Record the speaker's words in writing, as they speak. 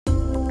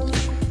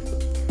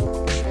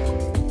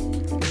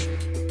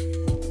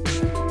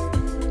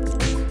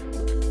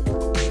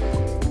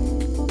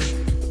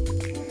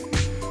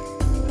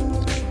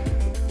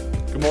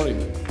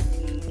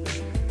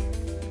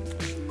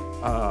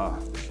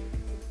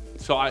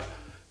So I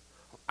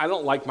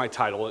don't like my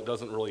title. It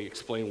doesn't really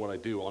explain what I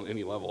do on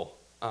any level.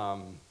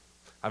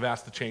 I've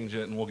asked to change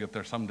it, and we'll get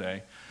there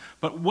someday.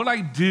 But what I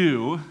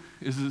do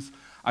is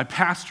I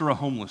pastor a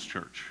homeless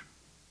church.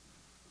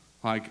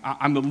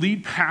 I'm the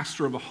lead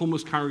pastor of a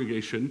homeless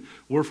congregation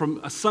where from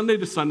a Sunday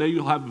to Sunday,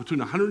 you'll have between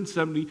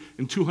 170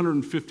 and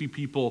 250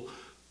 people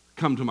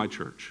come to my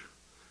church.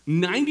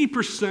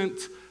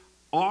 90%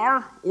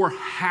 are or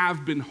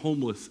have been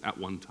homeless at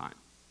one time.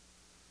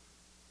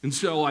 And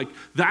so,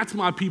 that's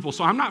my people.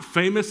 So I'm not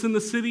famous in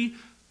the city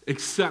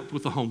except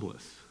with the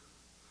homeless.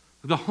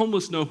 The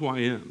homeless know who I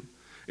am.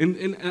 And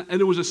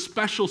it was a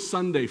special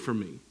Sunday for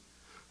me.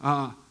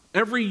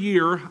 Every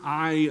year,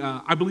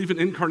 I believe in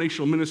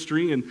incarnational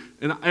ministry, and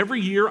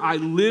every year I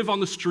live on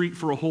the street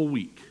for a whole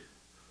week.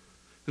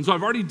 And so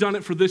I've already done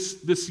it for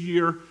this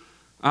year.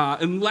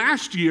 And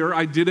last year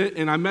I did it,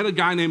 and I met a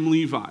guy named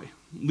Levi.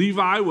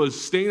 Levi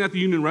was staying at the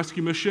Union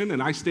Rescue Mission,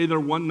 and I stayed there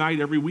one night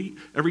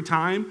every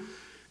time.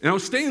 And I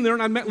was staying there,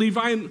 and I met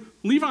Levi, and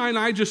Levi and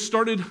I just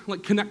started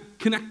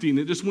connecting.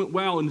 It just went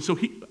well. And so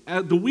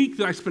the week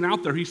that I spent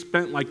out there, he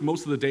spent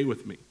most of the day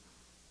with me.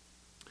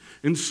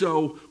 And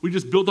so we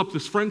just built up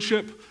this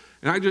friendship,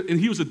 and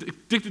he was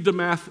addicted to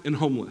meth and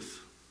homeless.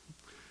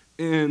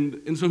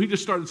 And so he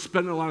just started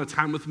spending a lot of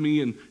time with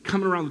me and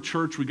coming around the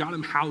church. We got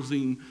him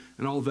housing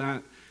and all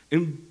that.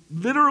 And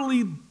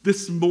literally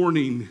this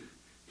morning,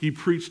 he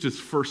preached his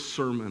first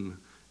sermon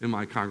in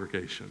my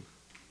congregation.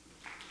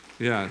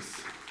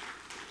 Yes.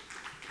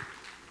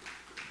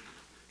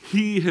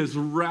 He has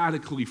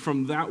radically,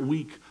 from that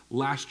week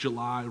last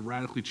July,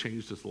 radically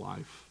changed his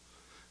life.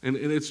 And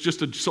it's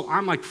just so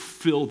I'm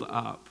filled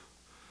up.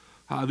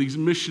 These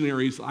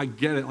missionaries, I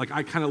get it.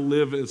 I kind of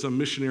live as a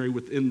missionary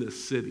within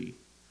this city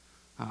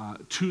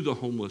to the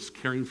homeless,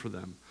 caring for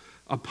them.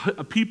 A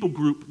people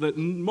group that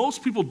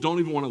most people don't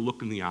even want to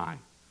look in the eye.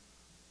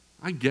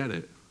 I get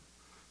it.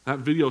 That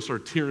video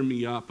started tearing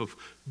me up of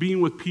being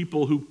with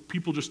people who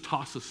people just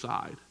toss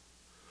aside.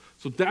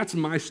 So that's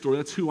my story.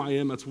 That's who I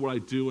am. That's what I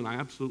do, and I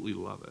absolutely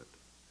love it.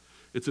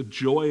 It's a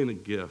joy and a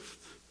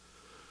gift.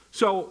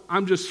 So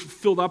I'm just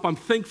filled up. I'm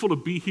thankful to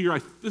be here.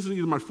 This is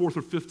either my fourth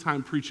or fifth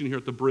time preaching here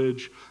at the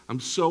Bridge.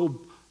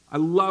 I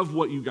love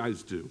what you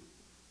guys do.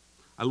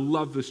 I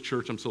love this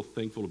church. I'm so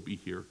thankful to be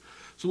here.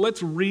 So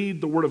let's read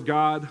the Word of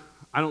God.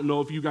 I don't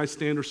know if you guys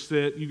stand or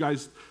sit. You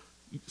guys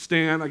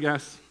stand, I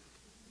guess.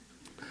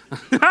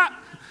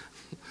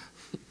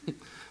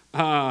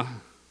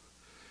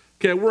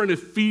 Okay, we're in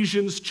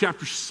Ephesians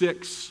chapter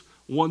 6,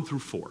 1 through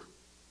 4.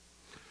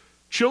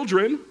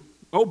 Children,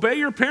 obey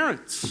your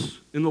parents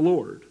in the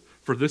Lord,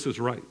 for this is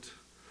right.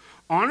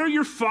 Honor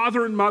your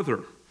father and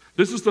mother.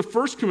 This is the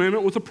first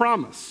commandment with a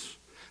promise,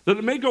 that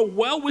it may go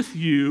well with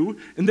you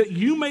and that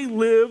you may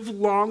live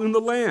long in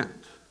the land.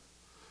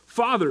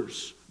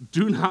 Fathers,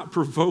 do not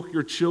provoke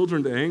your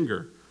children to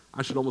anger.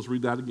 I should almost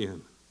read that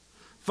again.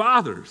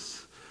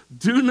 Fathers,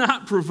 do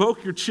not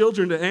provoke your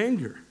children to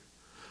anger,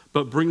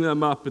 but bring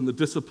them up in the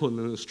discipline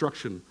and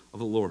instruction of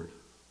the Lord.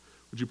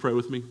 Would you pray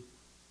with me?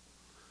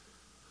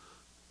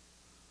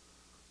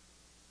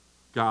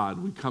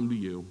 God, we come to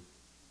you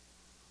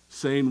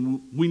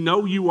saying we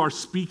know you are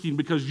speaking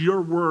because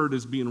your word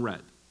is being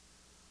read.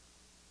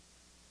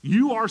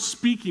 You are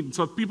speaking,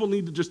 so if people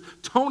need to just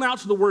tone out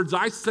to the words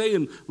I say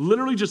and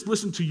literally just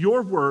listen to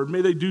your word,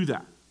 may they do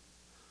that.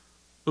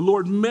 But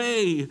Lord,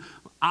 may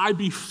I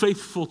be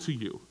faithful to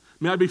you.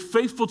 May I be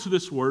faithful to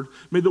this word.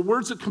 May the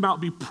words that come out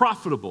be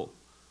profitable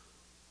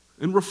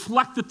and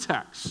reflect the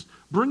text.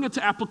 Bring it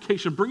to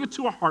application. Bring it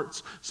to our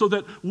hearts so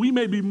that we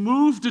may be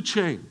moved to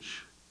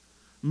change.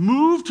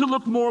 Moved to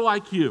look more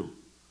like you.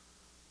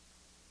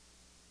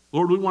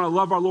 Lord, we want to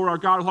love our Lord, our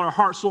God with our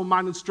heart, soul,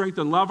 mind, and strength,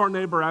 and love our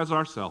neighbor as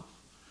ourselves.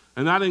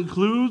 And that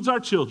includes our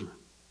children.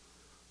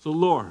 So,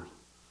 Lord,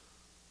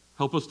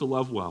 help us to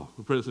love well.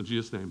 We pray this in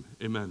Jesus' name.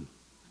 Amen.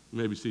 You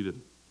may be seated.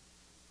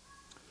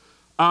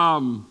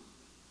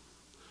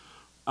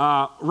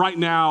 Right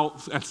now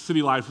at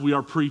City Life, we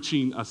are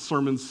preaching a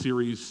sermon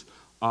series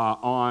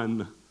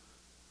on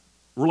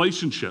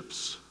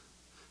relationships.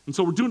 And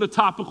so we're doing a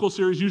topical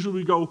series. Usually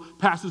we go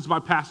passage by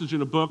passage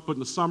in a book, but in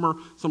the summer,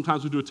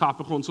 sometimes we do a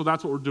topical, and so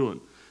that's what we're doing.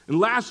 And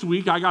last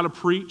week, I got to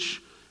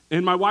preach,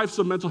 and my wife's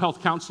a mental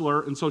health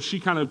counselor, and so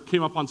she kind of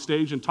came up on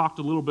stage and talked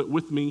a little bit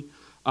with me,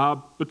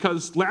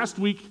 because last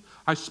week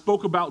I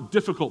spoke about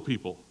difficult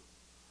people.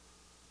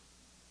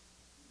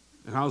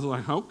 And I was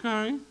like,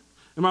 okay.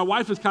 And my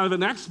wife is kind of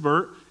an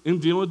expert in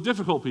dealing with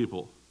difficult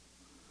people.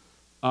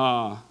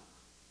 Not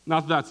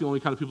that that's the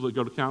only kind of people that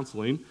go to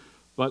counseling,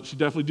 but she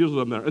definitely deals with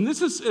them there. And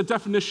this is a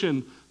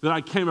definition that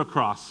I came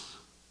across.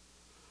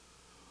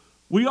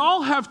 We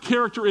all have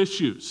character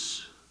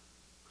issues.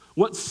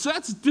 What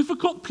sets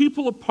difficult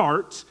people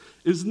apart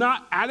is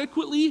not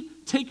adequately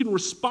taking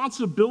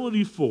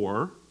responsibility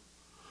for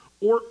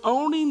or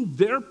owning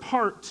their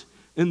part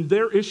in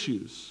their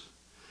issues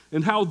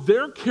and how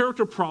their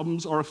character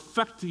problems are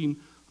affecting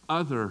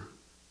other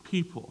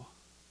people.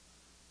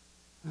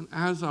 And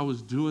as I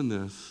was doing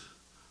this,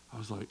 I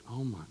was like,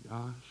 oh my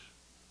gosh,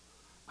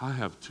 I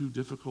have two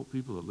difficult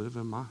people that live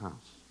in my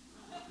house.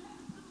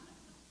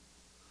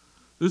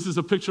 This is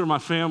a picture of my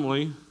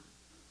family.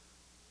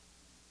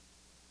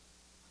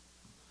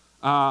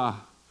 My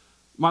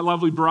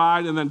lovely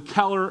bride, and then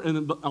Keller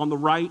and on the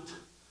right.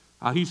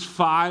 He's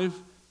 5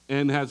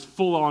 and has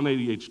full-on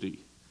ADHD.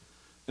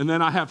 And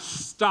then I have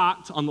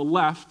Stott on the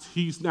left.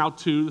 He's now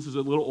 2. This is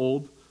a little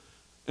old.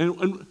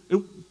 And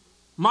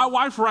my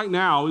wife right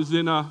now is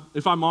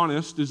if I'm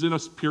honest, is in a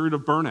period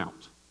of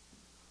burnout.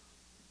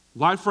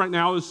 Life right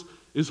now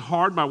is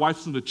hard. My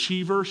wife's an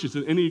achiever. She's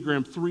an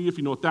Enneagram 3, if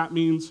you know what that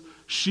means.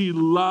 She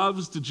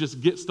loves to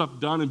just get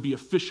stuff done and be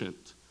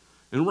efficient.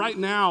 And right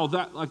now,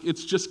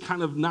 it's just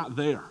kind of not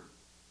there.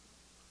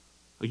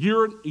 A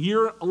year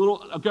a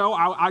little ago,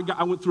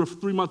 I went through a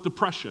 3-month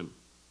depression.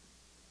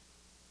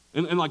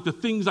 And the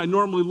things I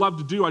normally love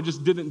to do, I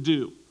just didn't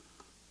do.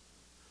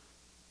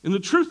 And the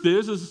truth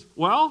is,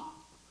 I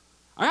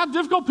got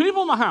difficult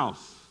people in my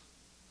house.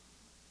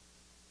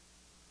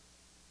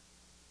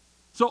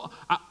 So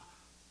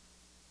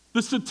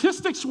the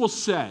statistics will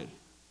say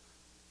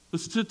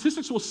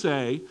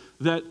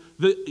that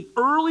the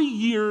early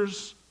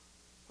years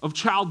of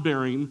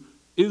childbearing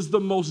is the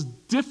most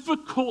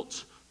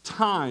difficult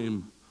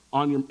time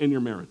in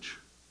your marriage.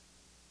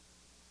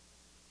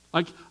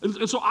 And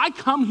so I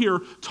come here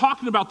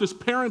talking about this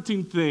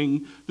parenting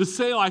thing to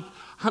say,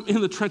 I'm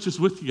in the trenches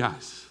with you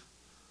guys.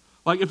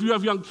 If you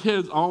have young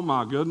kids, oh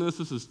my goodness,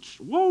 this is,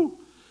 whoa.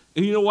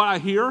 And you know what I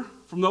hear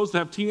from those that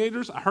have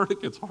teenagers? I heard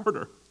it gets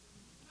harder.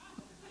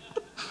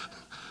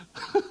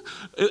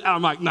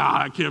 I'm like,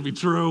 nah, that can't be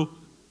true.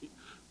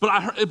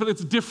 But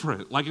it's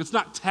different. It's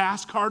not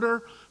task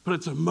harder, but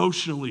it's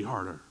emotionally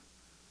harder.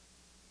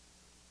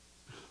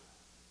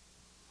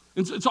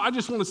 And so I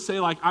just want to say,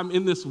 I'm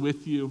in this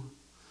with you.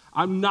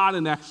 I'm not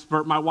an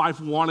expert. My wife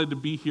wanted to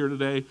be here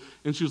today,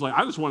 and she was like,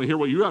 I just want to hear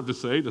what you have to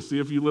say to see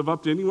if you live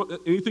up to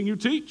anything you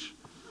teach.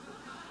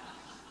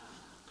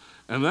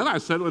 And then I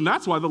said, and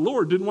that's why the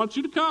Lord didn't want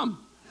you to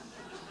come.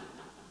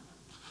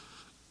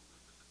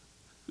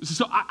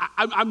 So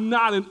I'm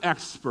not an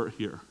expert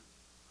here.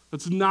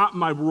 That's not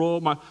my role.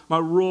 My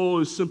role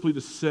is simply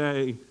to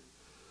say,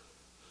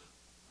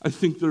 I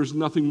think there's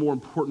nothing more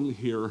important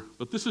here,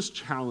 but this is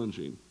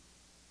challenging.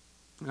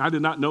 I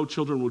did not know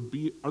children would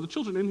be, are the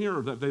children in here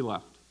or have they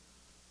left?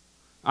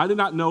 I did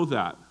not know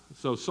that.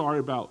 So sorry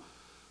about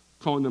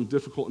calling them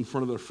difficult in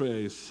front of their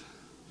face.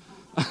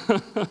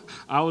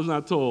 I was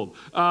not told.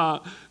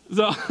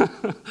 So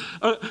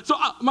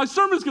my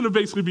sermon is going to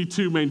basically be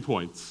 2 main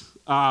points.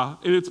 And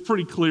it's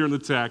pretty clear in the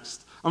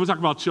text. I'm going to talk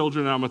about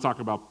children and I'm going to talk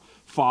about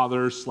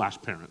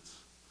fathers/parents.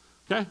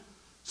 Okay?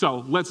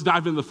 So let's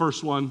dive into the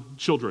first one,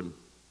 children.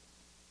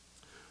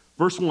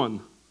 Verse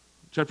 1.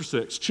 Chapter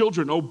 6,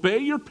 children, obey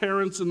your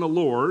parents in the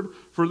Lord,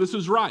 for this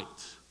is right.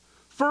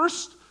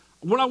 First,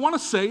 what I want to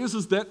say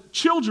is that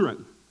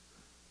children,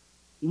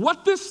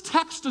 what this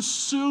text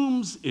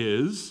assumes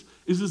is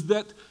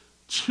that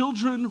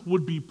children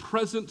would be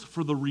present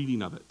for the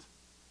reading of it.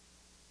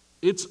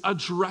 It's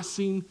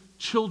addressing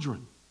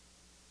children.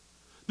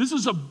 This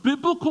is a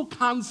biblical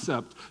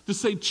concept to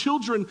say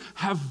children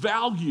have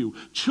value.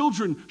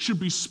 Children should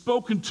be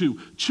spoken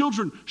to.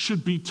 Children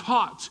should be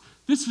taught.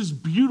 This is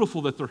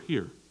beautiful that they're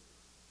here.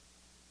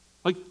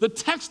 The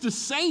text is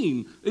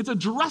saying, it's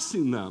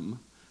addressing them.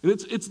 And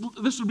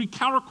this would be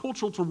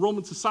countercultural to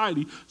Roman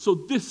society, so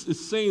this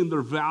is saying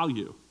their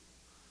value.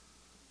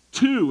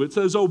 2, it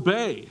says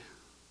obey.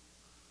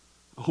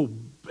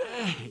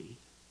 Obey.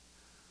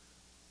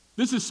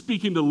 This is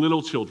speaking to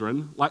little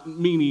children,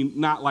 meaning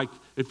not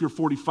if you're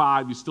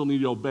 45, you still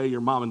need to obey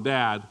your mom and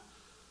dad.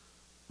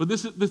 But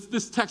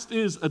this text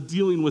is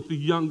dealing with the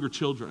younger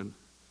children.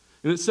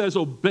 And it says,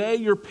 obey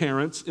your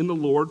parents in the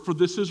Lord, for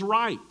this is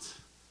right.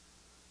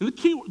 And the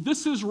key,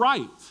 this is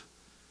right.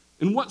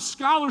 And what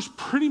scholars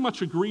pretty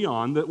much agree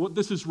on, that what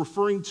this is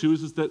referring to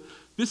is that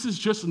this is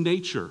just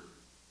nature.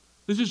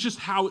 This is just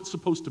how it's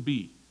supposed to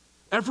be.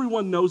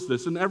 Everyone knows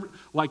this. And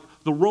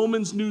the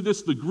Romans knew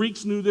this, the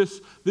Greeks knew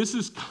this. This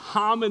is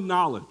common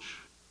knowledge.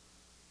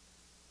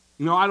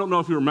 I don't know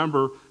if you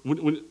remember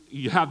when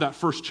you have that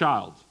first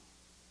child.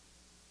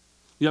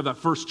 You have that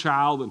first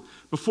child, and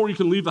before you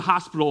can leave the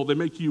hospital, they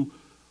make you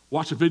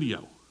watch a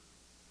video.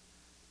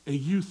 And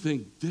you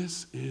think,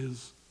 this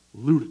is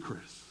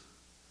ludicrous.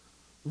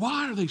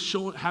 Why are they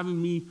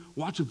having me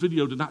watch a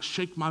video to not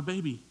shake my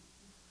baby?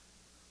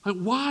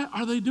 Why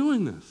are they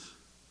doing this?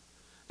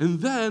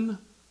 And then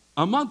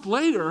a month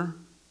later,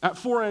 at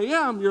 4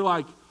 a.m., you're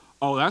like,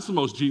 oh, that's the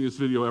most genius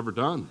video ever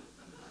done.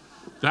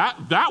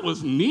 That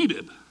was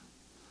needed.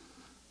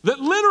 That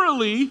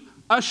literally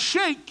a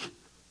shake,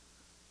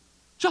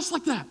 just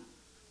like that,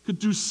 could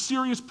do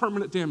serious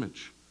permanent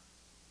damage.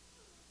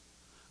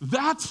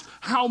 That's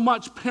how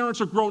much parents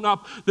are grown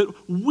up, that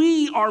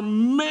we are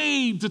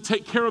made to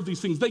take care of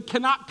these things. They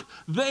cannot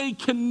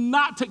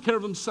take care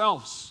of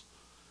themselves.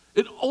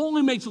 It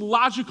only makes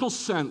logical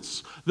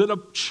sense that a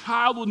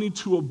child will need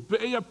to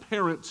obey a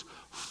parent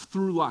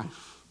through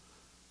life.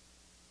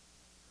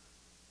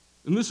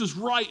 And this is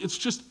right. It's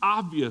just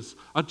obvious.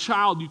 A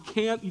child,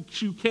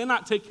 you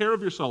cannot take care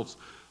of yourselves.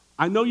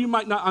 I know you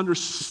might not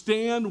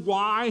understand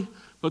why,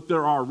 but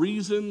there are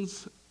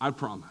reasons, I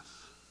promise.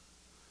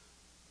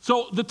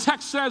 So the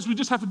text says we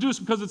just have to do this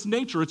because it's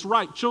nature, it's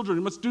right. Children,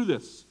 you must do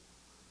this.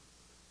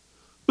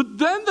 But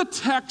then the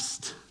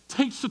text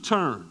takes a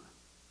turn.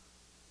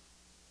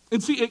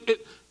 And see,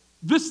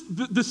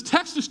 this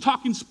text is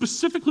talking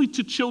specifically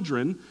to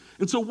children.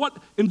 And so what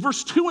in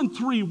verse 2 and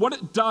 3, what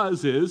it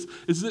does is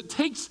it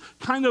takes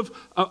kind of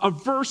a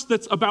verse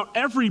that's about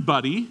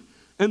everybody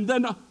and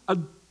then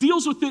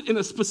deals with it in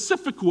a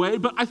specific way,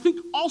 but I think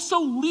also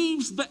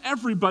leaves the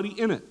everybody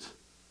in it.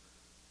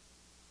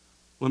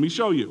 Let me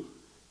show you.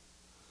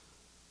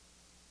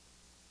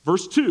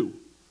 Verse 2,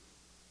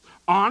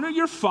 honor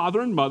your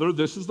father and mother,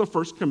 this is the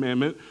first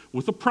commandment,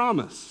 with a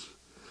promise,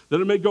 that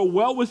it may go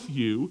well with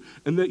you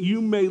and that you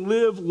may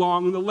live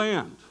long in the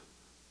land.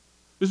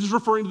 This is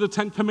referring to the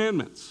 10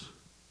 Commandments.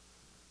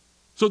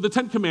 So the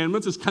 10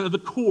 Commandments is kind of the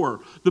core,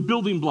 the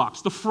building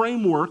blocks, the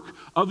framework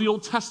of the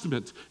Old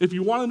Testament. If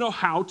you want to know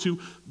how to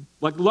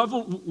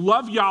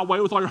love Yahweh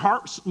with all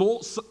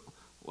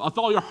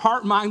your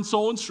heart, mind,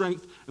 soul, and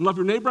strength, and love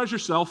your neighbor as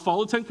yourself,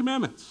 follow the 10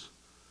 Commandments.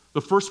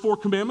 The first 4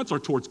 commandments are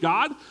towards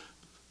God.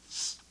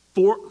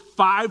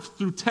 5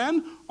 through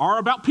 10 are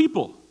about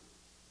people.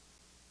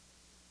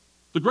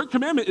 The Great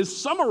Commandment is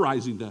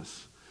summarizing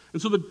this.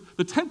 And so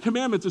the 10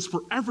 Commandments is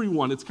for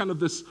everyone. It's kind of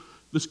this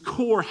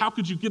core, how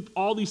could you get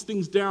all these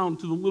things down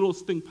to the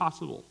littlest thing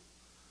possible?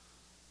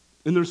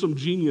 And there's some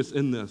genius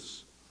in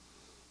this.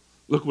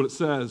 Look what it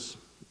says.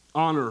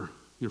 Honor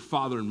your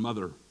father and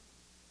mother,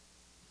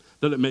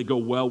 that it may go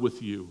well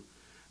with you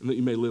and that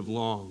you may live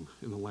long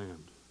in the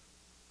land.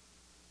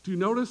 Do you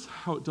notice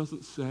how it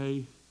doesn't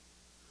say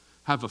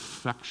have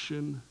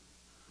affection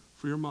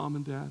for your mom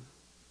and dad?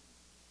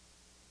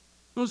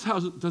 Notice how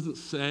it doesn't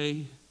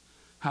say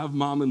have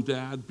mom and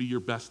dad be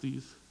your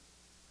besties?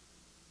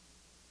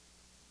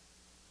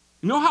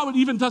 You know how it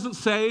even doesn't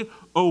say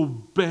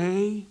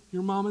obey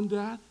your mom and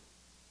dad?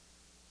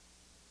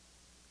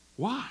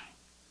 Why?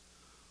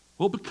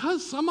 Well,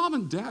 because some mom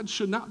and dad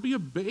should not be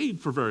obeyed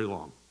for very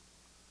long.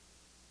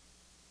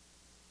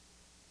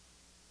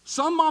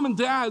 Some mom and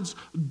dads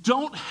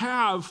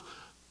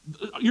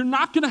you're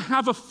not going to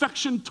have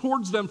affection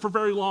towards them for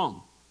very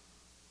long.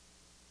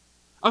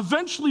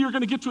 Eventually, you're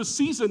going to get to a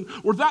season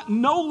where that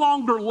no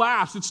longer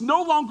lasts. It's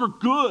no longer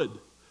good.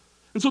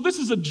 And so this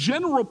is a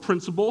general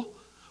principle,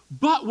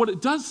 but what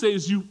it does say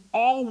is you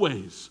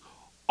always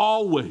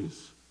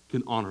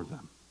can honor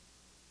them.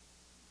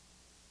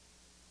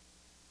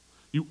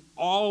 You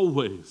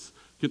always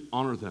can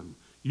honor them.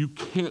 You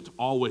can't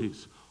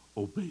always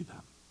obey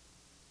them.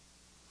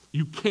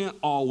 You can't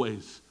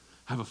always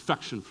have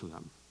affection for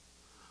them.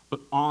 But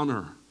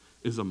honor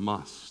is a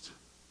must.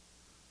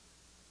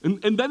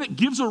 And then it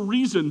gives a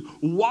reason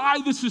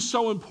why this is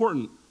so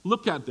important.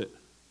 Look at it.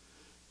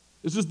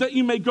 It says that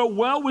you may go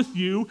well with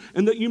you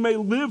and that you may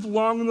live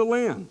long in the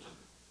land.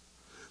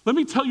 Let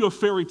me tell you a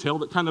fairy tale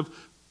that kind of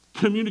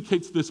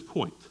communicates this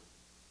point.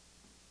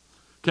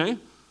 Okay?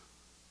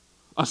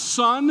 A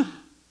son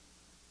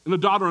and a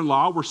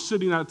daughter-in-law were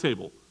sitting at a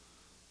table.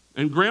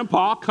 And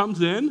grandpa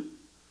comes in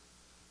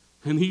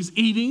and he's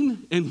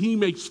eating and he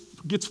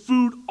gets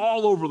food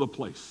all over the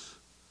place.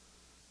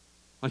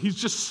 Like he's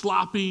just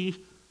sloppy.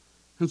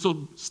 And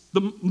so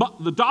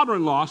the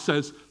daughter-in-law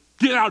says,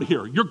 get out of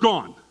here, you're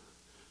gone.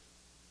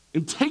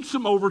 And takes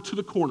him over to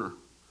the corner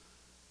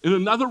in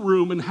another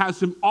room and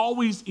has him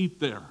always eat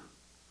there.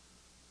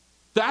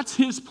 That's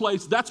his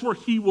place, that's where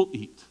he will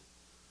eat.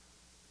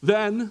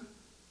 Then,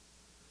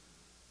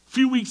 a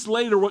few weeks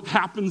later, what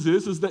happens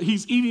is that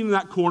he's eating in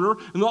that corner,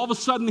 and all of a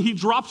sudden he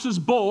drops his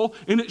bowl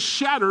and it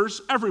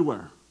shatters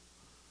everywhere.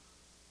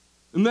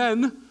 And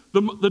then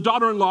the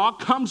daughter-in-law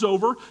comes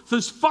over,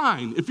 says,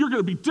 fine, if you're going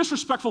to be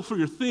disrespectful for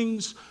your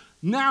things,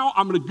 now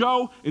I'm going to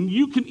go and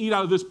you can eat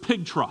out of this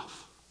pig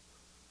trough.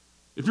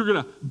 If you're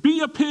going to be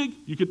a pig,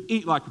 you can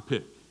eat like a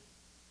pig.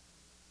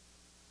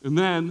 And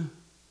then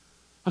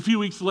a few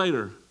weeks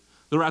later,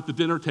 they're at the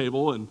dinner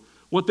table, and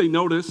what they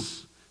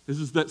notice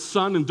is that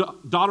son and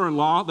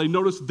daughter-in-law, they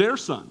notice their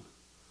son,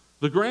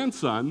 the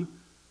grandson,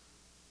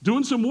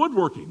 doing some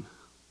woodworking.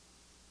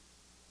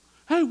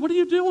 Hey, what are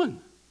you doing?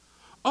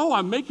 Oh,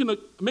 I'm making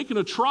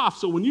a trough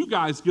so when you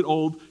guys get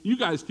old, you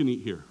guys can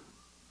eat here.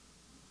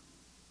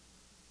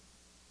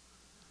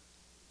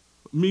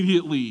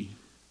 Immediately,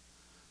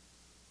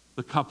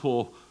 the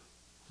couple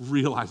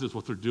realizes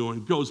what they're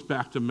doing, goes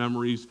back to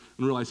memories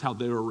and realize how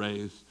they were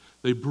raised.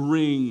 They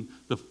bring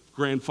the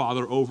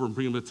grandfather over and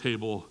bring him to the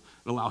table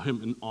and allow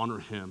him and honor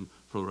him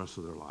for the rest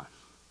of their life.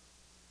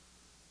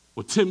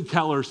 What Tim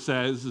Keller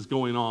says is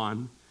going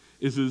on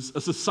is a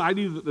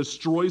society that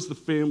destroys the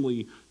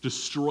family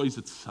destroys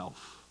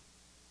itself.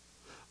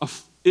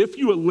 If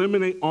you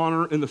eliminate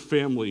honor in the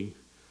family,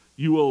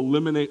 you will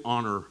eliminate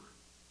honor,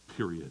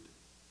 period.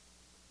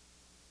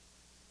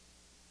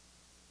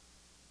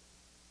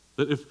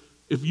 That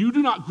if you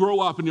do not grow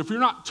up and if you're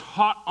not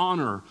taught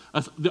honor,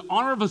 the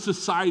honor of a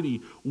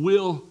society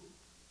will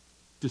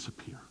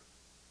disappear.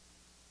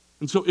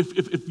 And so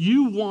if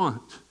you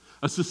want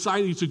a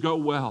society to go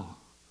well,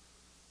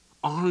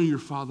 honor your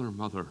father and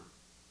mother.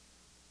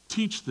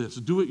 teach this,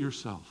 do it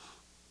yourself.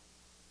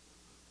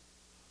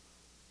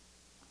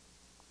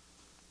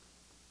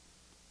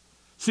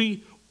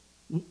 See,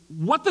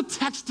 what the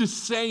text is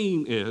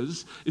saying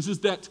is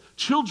that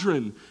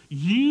children,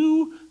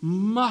 you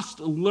must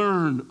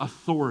learn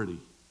authority.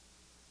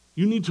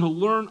 You need to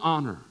learn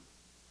honor.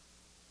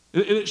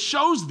 And it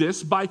shows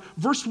this by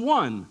verse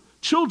 1.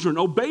 Children,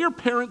 obey your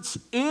parents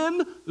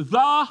in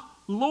the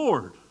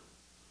Lord.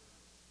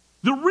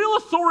 The real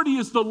authority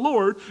is the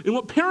Lord, and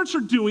what parents are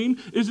doing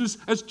is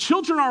as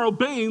children are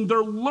obeying,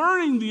 they're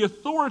learning the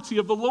authority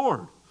of the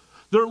Lord.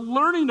 They're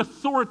learning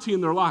authority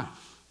in their life.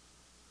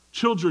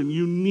 Children,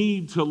 you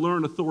need to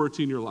learn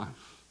authority in your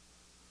life.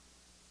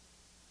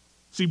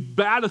 See,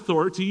 bad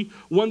authority,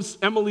 once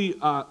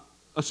a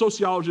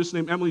sociologist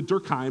named Emily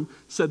Durkheim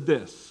said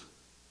this: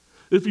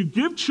 if you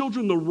give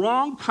children the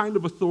wrong kind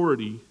of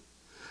authority,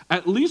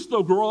 at least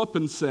they'll grow up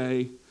and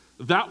say,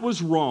 that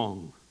was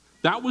wrong,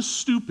 that was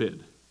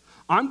stupid.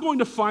 I'm going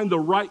to find the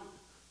right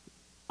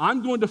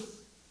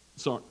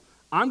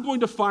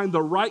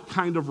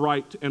kind of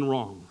right and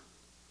wrong.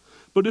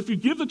 But if you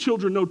give the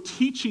children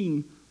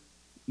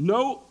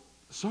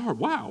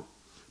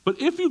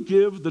But if you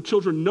give the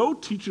children no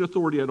teaching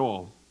authority at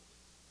all,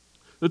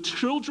 the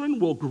children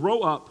will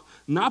grow up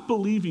not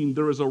believing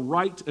there is a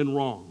right and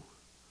wrong.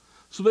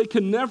 So they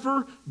can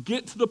never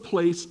get to the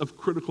place of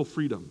critical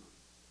freedom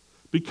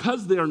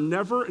because they are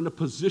never in a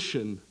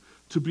position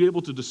to be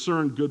able to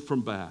discern good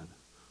from bad,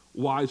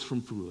 wise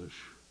from foolish.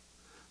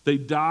 They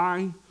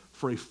die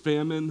for a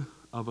famine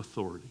of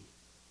authority.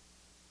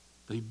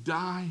 They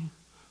die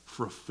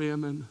for a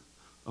famine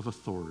of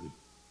authority.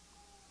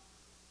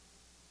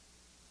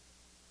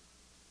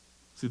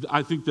 See,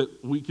 I think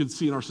that we can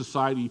see in our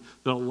society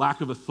that a lack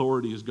of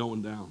authority is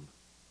going down.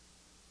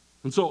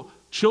 And so,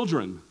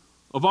 children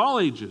of all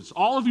ages,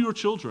 all of you are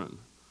children.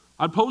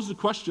 I pose the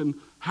question,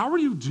 how are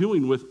you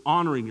doing with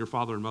honoring your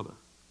father and mother?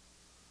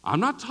 I'm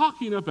not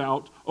talking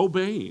about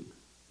obeying.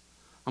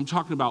 I'm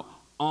talking about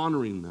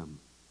honoring them.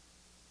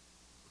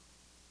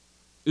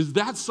 Is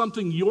that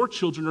something your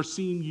children are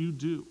seeing you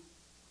do?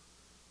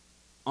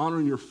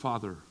 Honoring your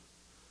father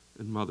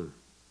and mother.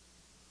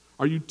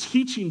 Are you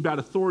teaching bad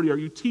authority? Are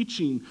you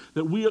teaching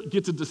that we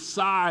get to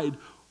decide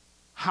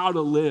how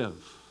to live?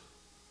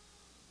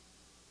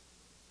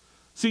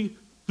 See,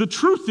 the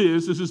truth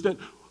is that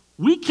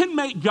we can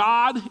make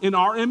God in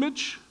our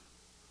image,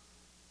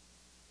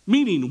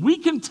 meaning we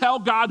can tell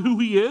God who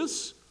he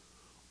is,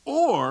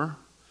 or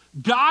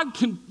God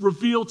can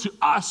reveal to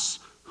us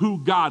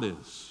who God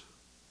is.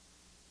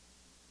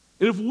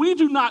 And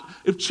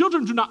if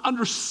children do not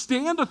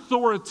understand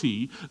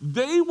authority,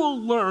 they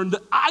will learn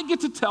that I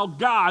get to tell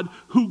God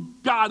who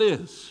God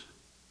is.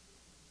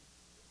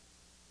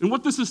 And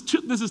what this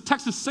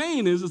text is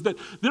saying is that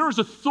there is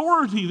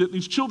authority that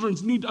these children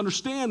need to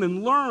understand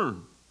and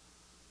learn.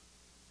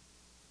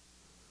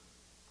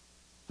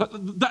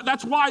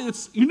 That's why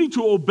you need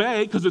to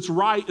obey, because it's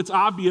right, it's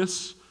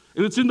obvious,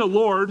 and it's in the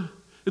Lord.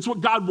 It's what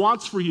God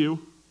wants for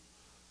you.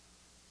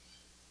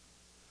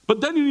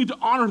 But then you need to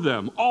honor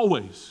them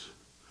always,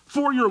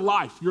 for your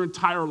life, your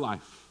entire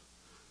life.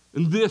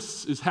 And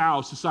this is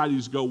how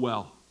societies go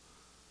well.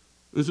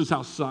 This is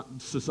how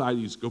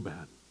societies go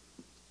bad.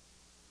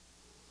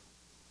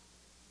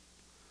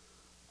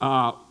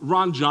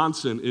 Ron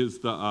Johnson is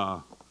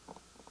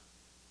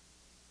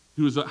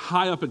he was a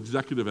high-up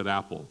executive at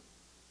Apple.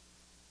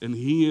 And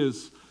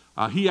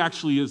he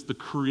actually is the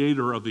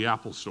creator of the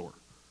Apple Store.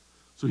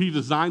 So he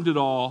designed it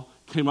all,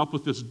 came up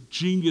with this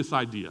genius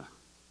idea.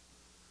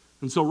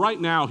 And so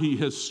right now he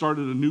has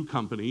started a new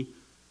company.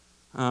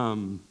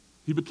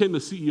 He became the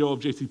CEO of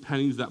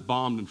JCPenney's that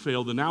bombed and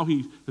failed, and now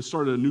he has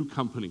started a new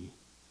company.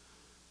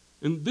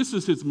 And this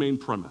is his main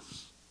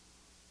premise,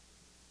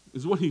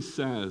 is what he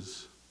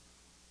says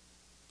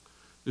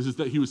is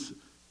that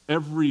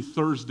every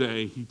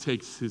Thursday he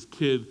takes his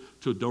kid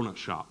to a donut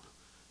shop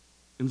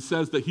and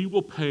says that he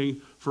will pay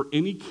for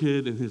any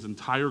kid in his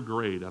entire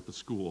grade at the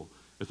school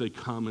if they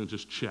come and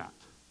just chat.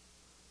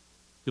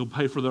 He'll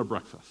pay for their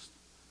breakfast.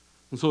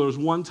 And so there was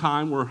one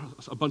time where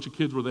a bunch of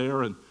kids were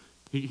there, and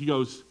he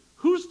goes,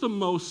 who's the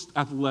most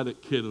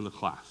athletic kid in the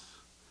class,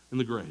 in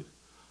the grade?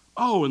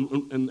 Oh,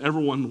 and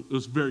everyone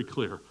was very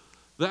clear.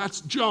 That's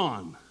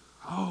John.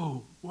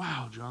 Oh,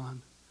 wow,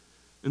 John.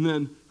 And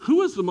then,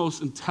 who is the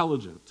most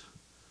intelligent?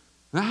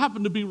 That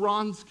happened to be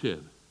Ron's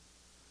kid.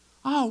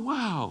 Oh,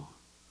 wow.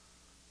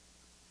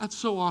 That's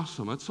so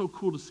awesome. That's so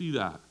cool to see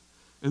that.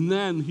 And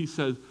then he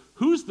said,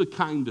 who's the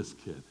kindest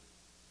kid?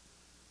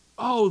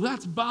 Oh,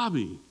 that's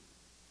Bobby.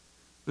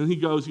 And he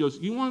goes,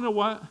 you want to know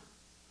what?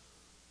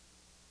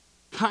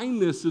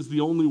 Kindness is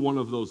the only one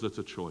of those that's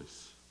a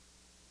choice.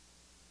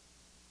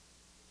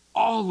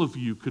 All of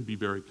you could be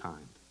very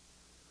kind.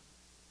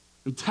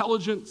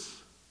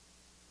 Intelligence,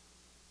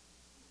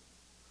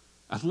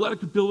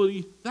 athletic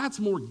ability, that's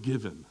more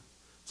given.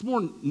 It's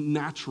more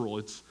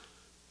natural.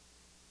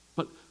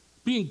 But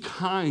being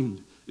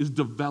kind is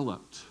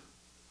developed.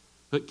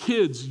 That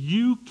kids,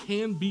 you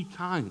can be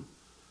kind.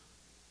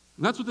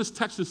 And that's what this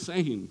text is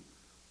saying,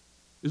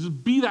 is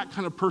be that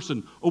kind of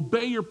person.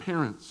 Obey your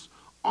parents.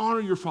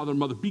 Honor your father and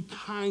mother. Be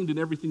kind in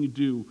everything you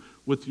do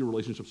with your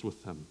relationships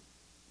with them.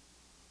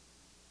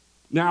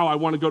 Now I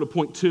want to go to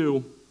point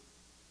 2.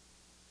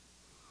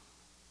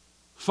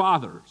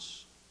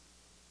 Fathers,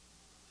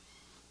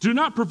 do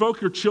not provoke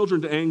your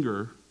children to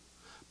anger,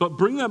 but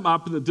bring them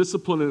up in the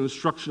discipline and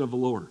instruction of the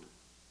Lord.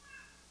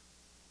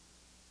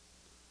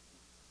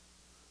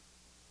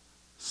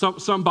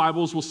 Some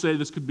Bibles will say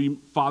this could be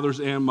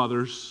fathers and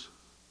mothers.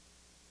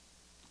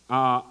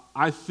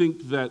 I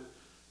think that,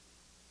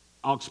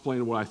 I'll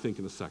explain what I think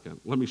in a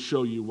second. Let me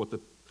show you what the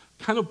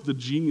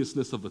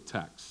geniusness of the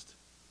text.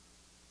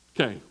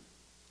 Okay.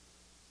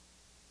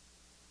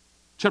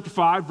 Chapter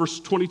 5, verse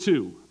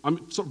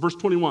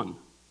 21.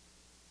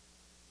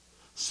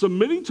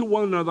 Submitting to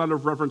one another out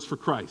of reverence for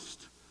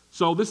Christ.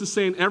 So this is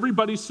saying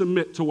everybody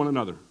submit to one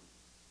another.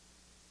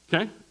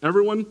 Okay?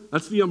 Everyone,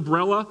 that's the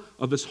umbrella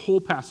of this whole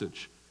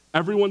passage.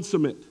 Everyone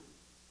submit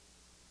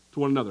to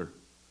one another.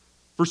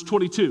 Verse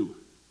 22.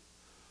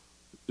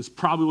 This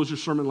probably was your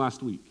sermon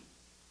last week.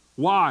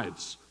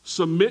 Wives,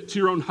 submit to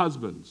your own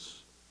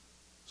husbands.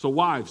 So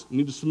wives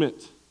need to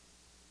submit.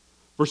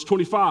 Verse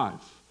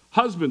 25.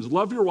 Husbands,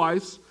 love your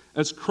wives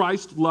as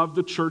Christ loved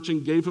the church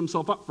and gave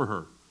himself up for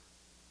her.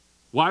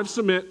 Wives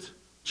submit,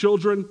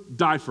 children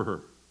die for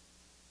her.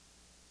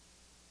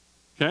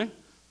 Okay?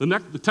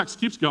 The text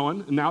keeps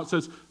going, and now it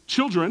says,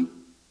 children,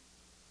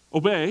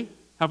 obey,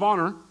 have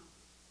honor.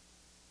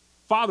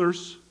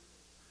 Fathers,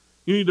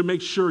 you need to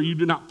make sure you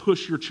do not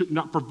push your children,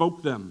 not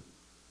provoke them.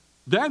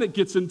 Then it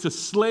gets into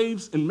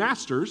slaves and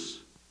masters.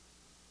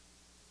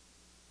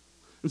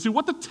 And see,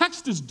 what the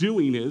text is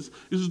doing is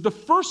the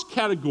first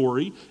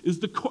category is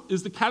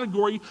the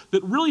category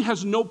that really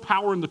has no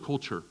power in the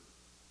culture.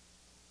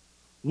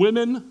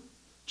 Women,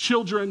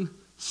 children,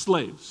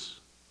 slaves.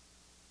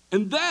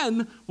 And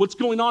then what's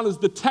going on is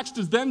the text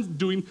is then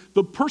doing,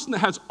 the person that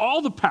has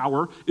all the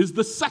power is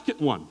the second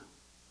one.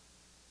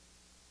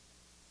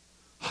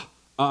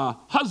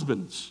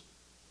 Husbands,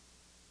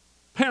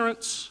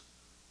 parents,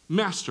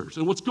 masters.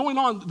 And what's going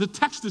on, the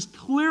text is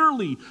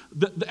clearly,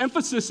 the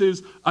emphasis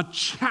is a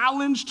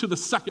challenge to the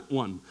second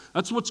one.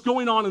 That's what's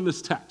going on in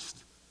this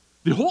text.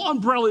 The whole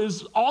umbrella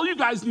is all you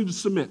guys need to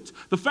submit.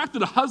 The fact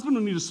that a husband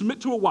would need to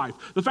submit to a wife,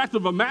 the fact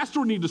that a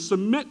master would need to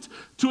submit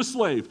to a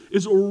slave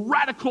is a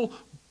radical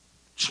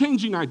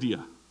changing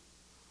idea.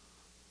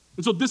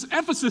 And so this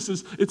emphasis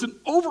it's an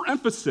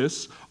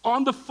overemphasis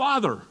on the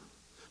father.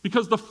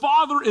 Because the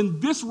father in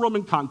this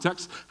Roman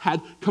context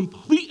had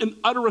complete and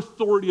utter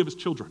authority of his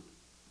children.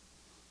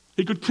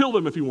 He could kill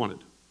them if he wanted,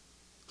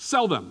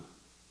 sell them,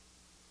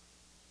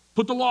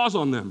 put the laws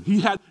on them.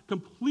 He had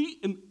complete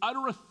and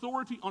utter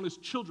authority on his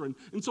children.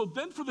 And so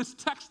then for this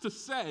text to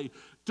say,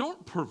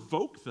 don't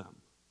provoke them.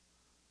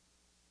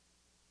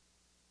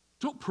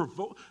 Don't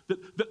provoke,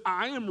 that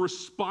I am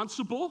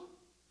responsible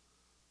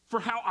for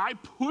how I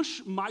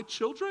push my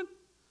children.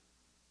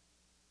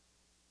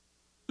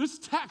 This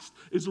text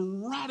is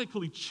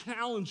radically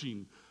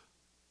challenging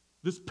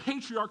this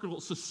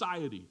patriarchal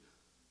society.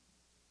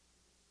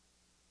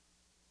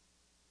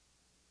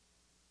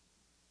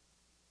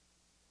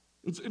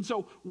 And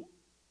so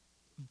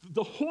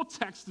the whole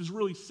text is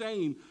really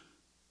saying,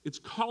 it's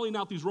calling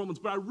out these Romans,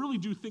 but I really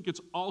do think it's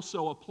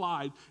also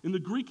applied, and the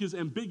Greek is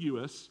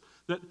ambiguous,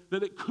 that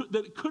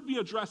it could be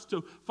addressed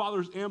to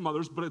fathers and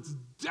mothers, but it's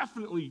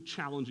definitely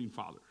challenging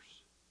fathers.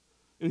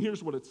 And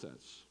here's what it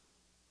says.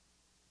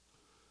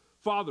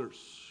 Fathers,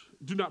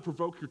 do not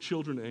provoke your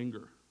children to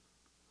anger.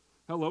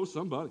 Hello,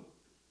 somebody.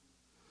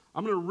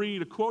 I'm going to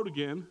read a quote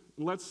again,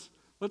 and let's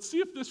see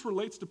if this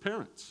relates to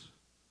parents.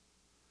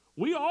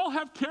 We all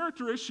have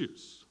character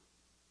issues.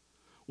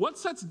 What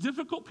sets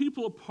difficult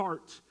people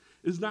apart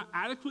is not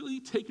adequately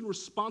taking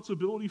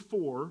responsibility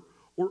for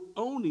or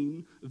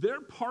owning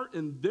their part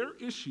in their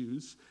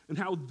issues and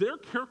how their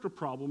character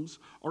problems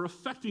are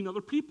affecting other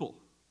people.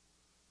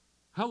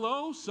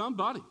 Hello,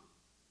 somebody.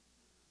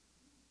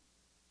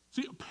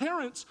 See,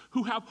 parents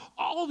who have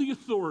all the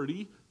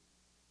authority,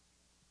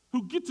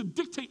 who get to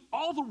dictate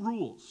all the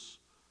rules,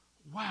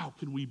 wow,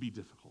 can we be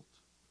difficult?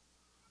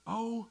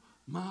 Oh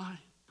my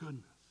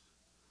goodness.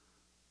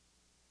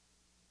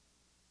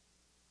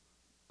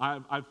 I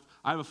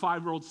have a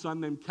 5-year-old son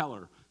named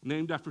Keller,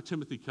 named after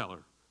Timothy Keller.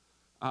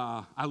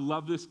 I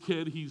love this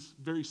kid. He's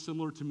very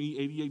similar to me,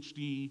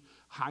 ADHD,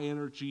 high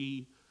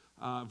energy,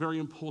 very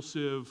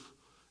impulsive,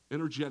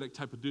 energetic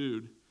type of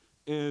dude.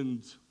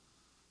 And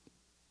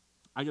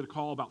I get a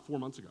call about 4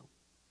 months ago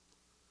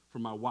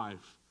from my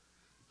wife.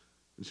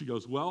 And she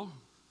goes, well,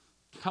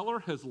 Keller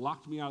has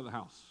locked me out of the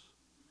house.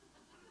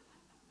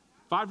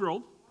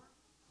 5-year-old.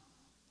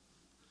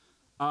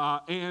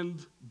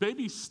 And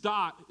baby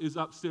Stott is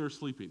upstairs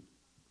sleeping.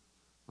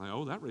 I'm like,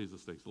 oh, that raised the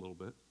stakes a little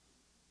bit.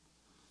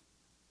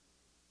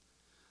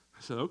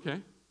 I said,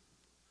 okay.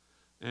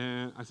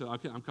 And I said,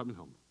 okay, I'm coming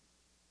home.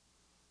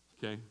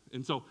 Okay?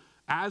 And so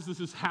as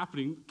this is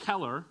happening,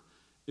 Keller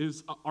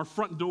our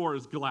front door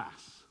is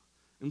glass.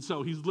 And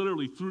so he's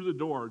literally through the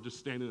door just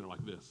standing there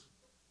like this.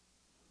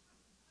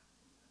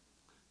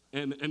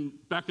 And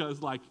Becca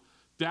is like,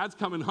 Dad's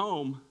coming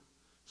home,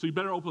 So you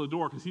better open the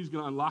door because he's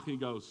going to unlock it. He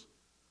goes,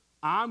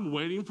 I'm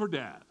waiting for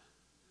Dad.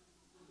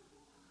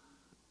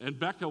 And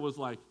Becca was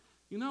like,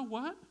 you know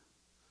what?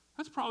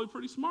 That's probably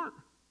pretty smart.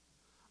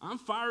 I'm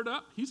fired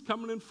up. He's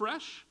coming in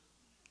fresh.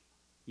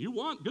 You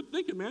won. Good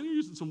thinking, man. You're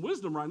using some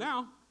wisdom right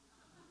now.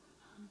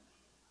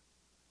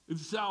 And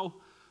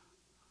so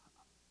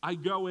I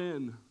go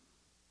in,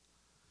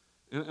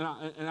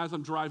 and as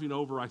I'm driving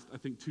over, I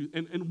think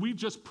and we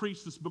just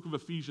preached this book of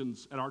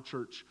Ephesians at our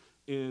church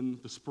in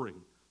the spring.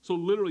 So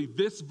literally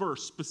this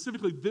verse,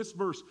 specifically this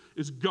verse,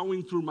 is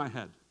going through my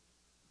head.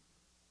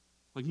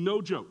 Like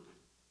no joke.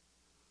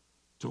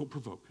 Don't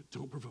provoke.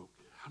 Don't provoke.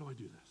 How do I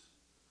do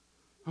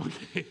this?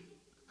 Okay.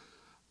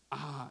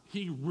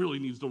 He really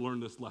needs to learn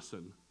this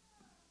lesson.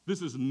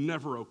 This is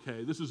never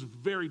okay. This is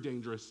very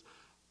dangerous.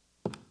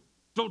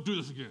 Don't do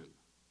this again.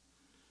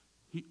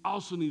 He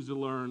also needs to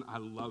learn I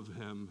love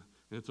him,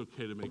 and it's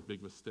okay to make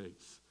big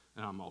mistakes,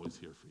 and I'm always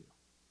here for you.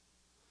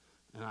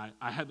 And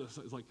I had this,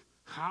 it's like,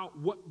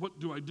 what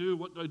do I do?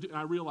 What do I do? And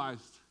I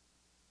realized,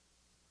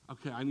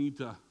 okay, I need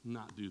to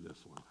not do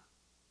this one.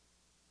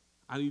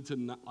 I need to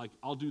not,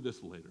 I'll do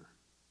this later.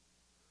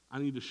 I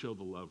need to show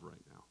the love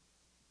right now.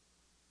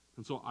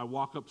 And so I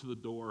walk up to the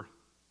door.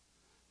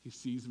 He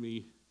sees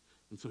me,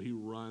 and so he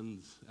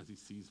runs as he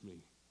sees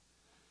me.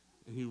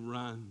 And he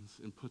runs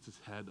and puts his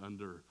head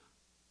under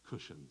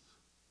cushions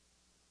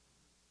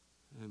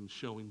and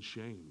showing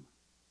shame,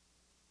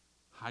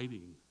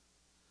 hiding,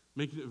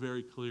 making it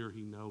very clear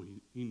he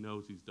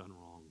knows he's done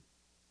wrong.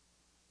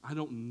 I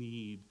don't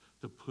need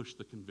to push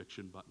the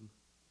conviction button.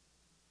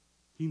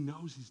 He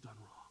knows he's done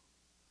wrong.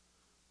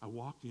 I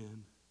walk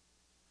in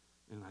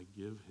and I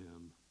give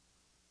him,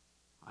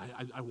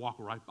 I walk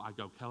right by, I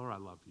go, Keller, I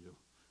love you.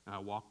 And I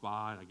walk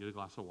by and I get a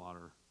glass of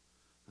water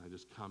and I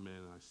just come in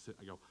and I sit,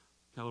 I go,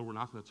 Keller, we're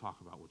not going to talk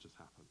about what just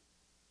happened.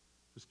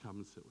 Just come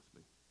and sit with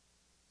me.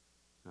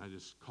 And I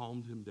just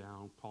calmed him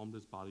down, calmed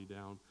his body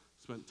down,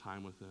 spent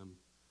time with him.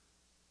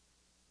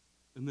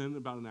 And then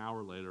about an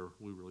hour later,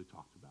 we really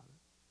talked about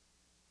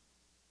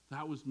it.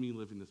 That was me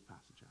living this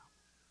passage out.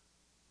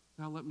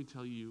 Now let me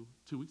tell you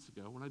 2 weeks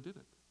ago when I did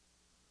it.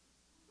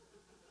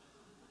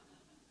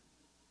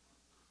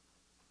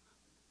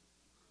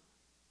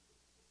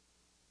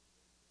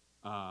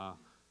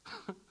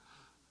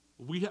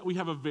 We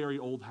have a very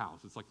old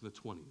house. It's like in the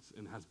 20s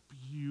and has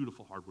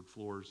beautiful hardwood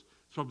floors.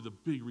 It's probably the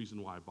big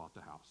reason why I bought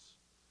the house.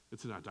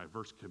 It's in a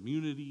diverse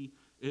community.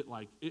 It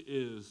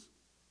is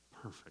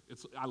perfect.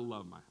 I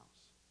love my house.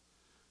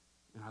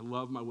 And I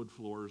love my wood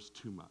floors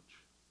too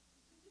much.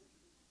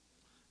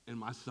 And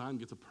my son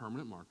gets a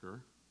permanent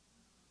marker.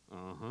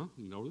 You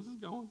know where this is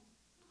going.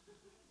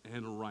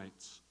 And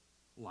writes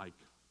like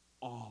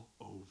all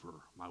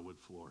over my wood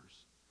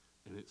floors.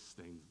 And it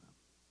stains them.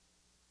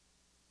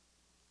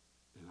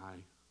 And I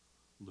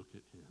look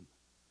at him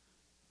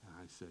and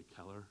I say,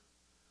 Keller,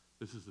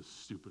 this is the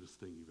stupidest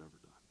thing you've ever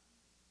done.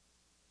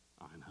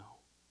 I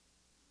know.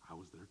 I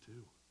was there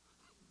too.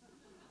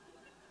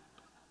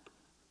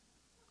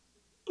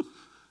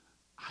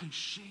 I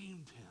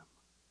shamed him.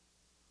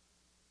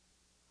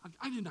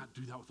 I did not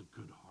do that with a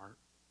good heart.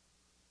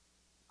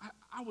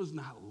 I was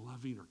not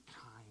loving or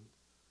kind.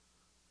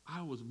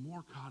 I was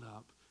more caught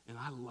up, and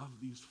I love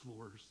these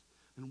floors.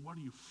 And what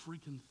are you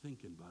freaking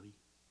thinking, buddy?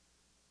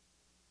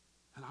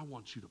 And I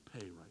want you to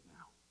pay right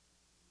now.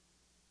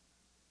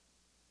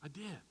 I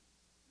did.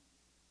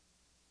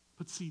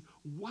 But see,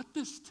 what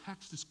this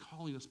text is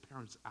calling us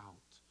parents out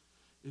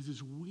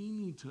is we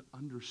need to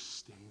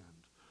understand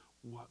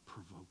what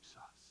provokes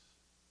us.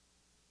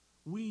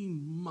 We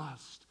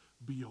must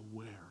be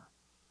aware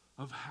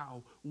of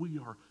how we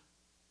are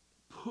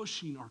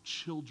pushing our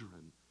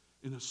children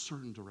in a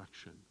certain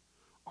direction.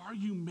 Are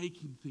you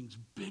making things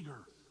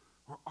bigger,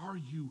 or are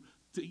you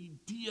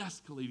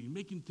de-escalating,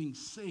 making things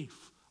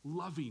safe,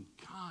 loving,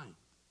 kind?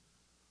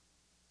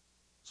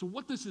 So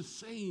what this is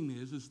saying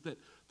is that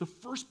the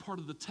first part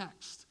of the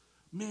text,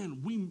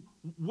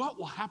 what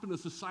will happen to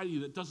society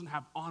that doesn't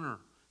have honor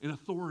and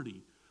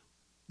authority?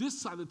 This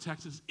side of the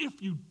text is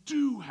if you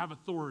do have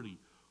authority,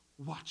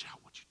 watch out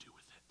what you do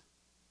with it.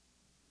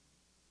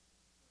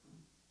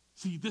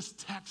 See, this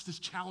text is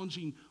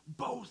challenging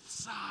both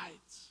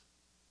sides.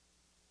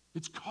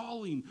 It's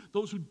calling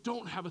those who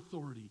don't have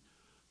authority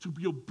to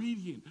be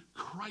obedient,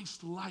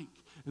 Christ-like.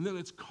 And then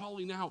it's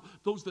calling out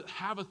those that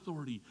have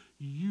authority,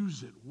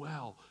 use it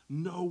well.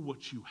 Know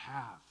what you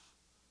have.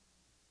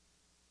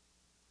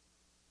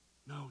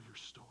 Know your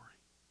story.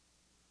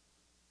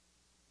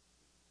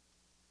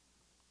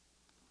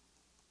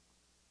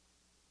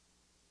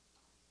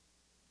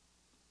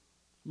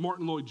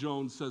 Martin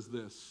Lloyd-Jones says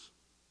this: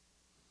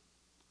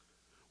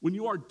 when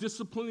you are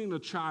disciplining a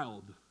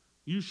child,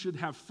 you should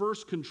have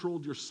first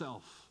controlled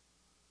yourself.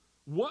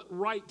 What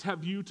right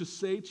have you to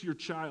say to your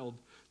child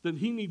that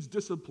he needs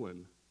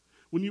discipline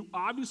when you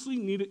obviously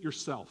need it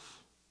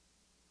yourself?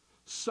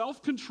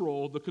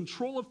 Self-control, the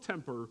control of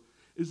temper,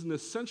 is an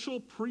essential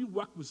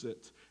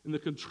prerequisite in the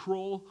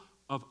control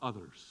of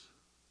others.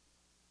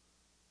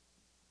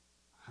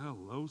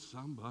 Hello,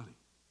 somebody.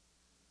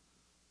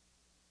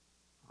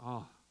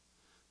 Oh,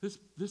 This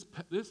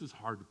is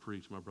hard to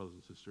preach, my brothers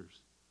and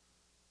sisters.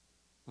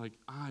 Like,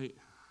 I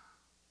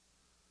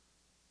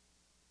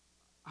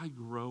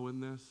grow in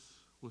this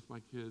with my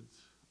kids.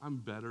 I'm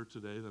better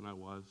today than I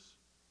was.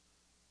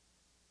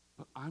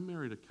 But I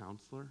married a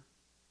counselor,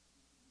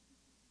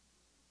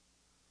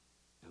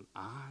 and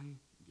I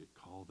get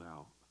called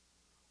out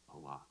a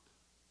lot.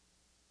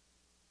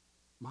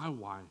 My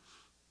wife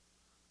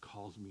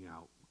calls me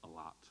out a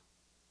lot.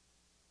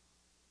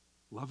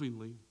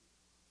 Lovingly,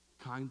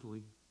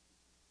 kindly.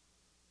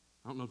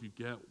 I don't know if you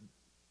get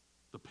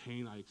the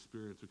pain I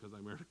experienced because I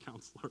married a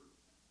counselor.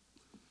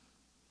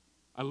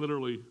 I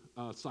literally,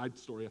 side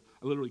story,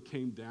 I literally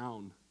came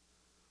down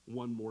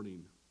one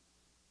morning,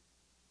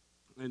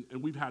 and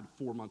we've had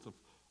 4 months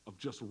of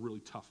just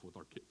really tough with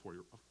our kid,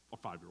 a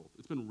 5-year-old.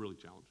 It's been really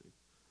challenging.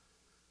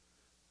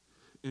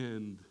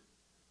 And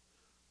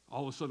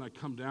all of a sudden I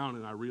come down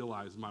and I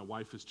realize my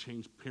wife has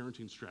changed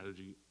parenting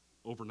strategy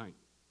overnight.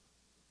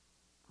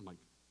 I'm like,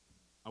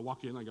 I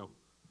walk in, I go,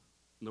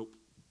 nope.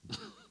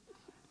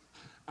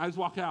 I just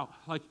walk out.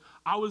 Like,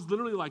 I was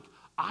literally like,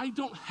 I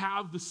don't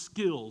have the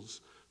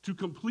skills to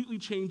completely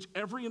change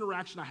every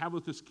interaction I have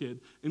with this kid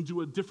and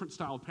do a different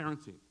style of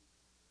parenting.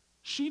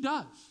 She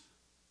does,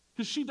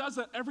 because she does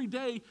that every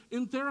day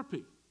in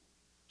therapy.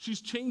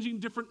 She's changing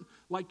different,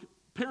 like,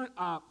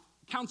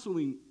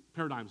 counseling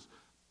paradigms,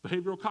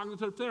 behavioral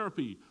cognitive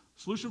therapy,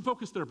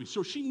 solution-focused therapy.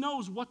 So she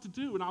knows what to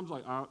do, and I was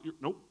like,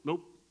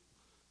 nope.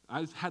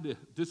 I just had to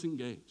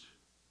disengage.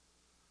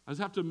 I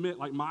just have to admit,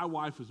 like, my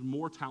wife is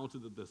more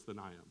talented at this than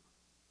I am.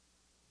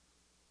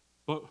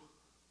 But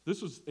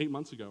this was 8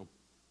 months ago.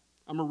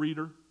 I'm a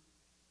reader.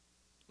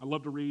 I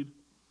love to read.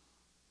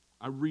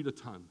 I read a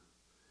ton.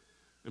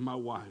 And my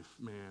wife,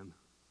 man,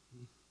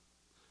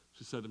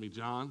 she said to me,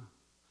 John,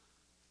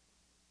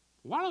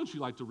 why don't you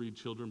like to read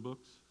children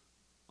books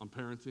on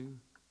parenting?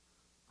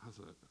 I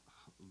said,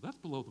 that's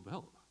below the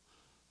belt.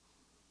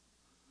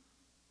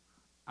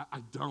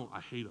 I don't.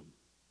 I hate them.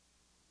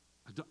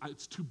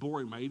 It's too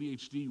boring. My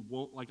ADHD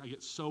won't, I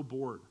get so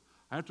bored.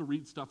 I have to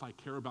read stuff I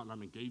care about and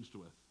I'm engaged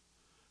with.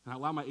 And I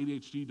allow my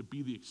ADHD to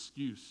be the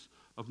excuse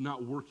of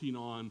not working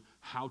on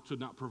how to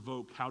not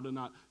provoke,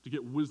 to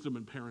get wisdom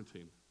in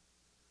parenting.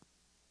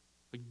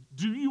 Like,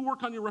 do you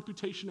work on your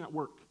reputation at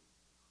work?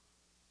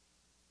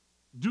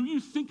 Do you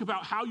think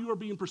about how you are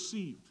being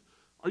perceived?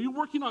 Are you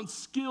working on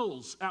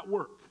skills at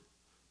work,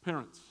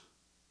 parents?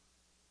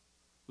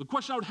 The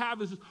question I would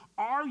have is,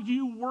 are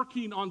you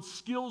working on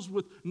skills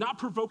with not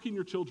provoking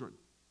your children?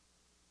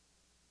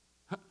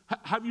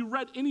 Have you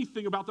read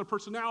anything about their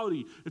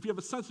personality? If you have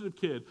a sensitive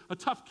kid, a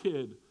tough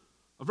kid,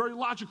 a very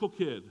logical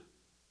kid.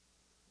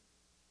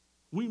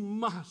 We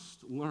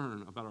must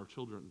learn about our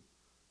children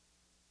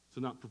to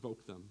not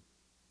provoke them.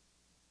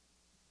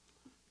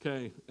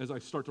 Okay, as I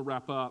start to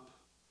wrap up,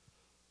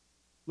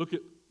 look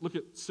at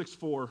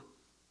 6:4.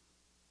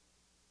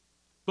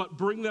 But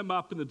bring them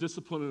up in the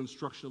discipline and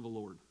instruction of the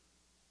Lord.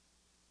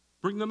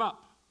 Bring them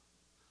up.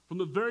 From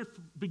the very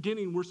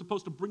beginning, we're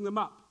supposed to bring them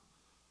up,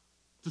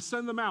 to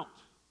send them out.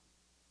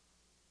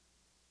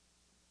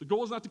 The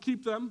goal is not to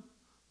keep them.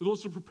 The goal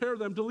is to prepare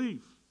them to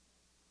leave.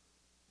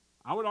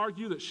 I would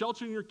argue that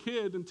sheltering your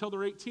kid until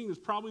they're 18 is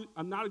probably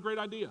not a great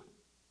idea.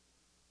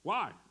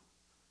 Why?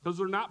 Because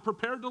they're not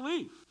prepared to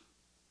leave.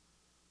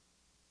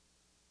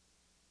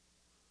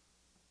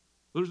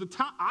 There's a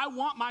time I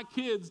want my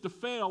kids to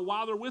fail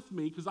while they're with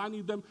me because I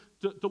need them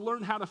to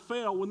learn how to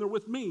fail when they're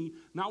with me,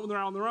 not when they're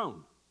out on their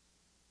own.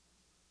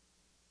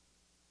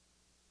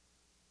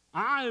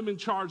 I am in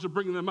charge of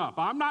bringing them up.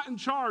 I'm not in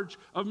charge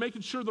of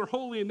making sure they're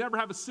holy and never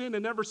have a sin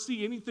and never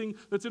see anything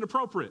that's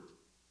inappropriate.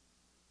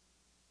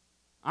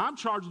 I'm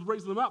charged with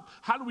raising them up.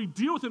 How do we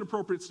deal with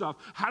inappropriate stuff?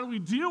 How do we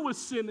deal with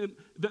sin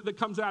that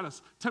comes at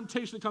us,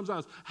 temptation that comes at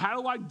us? How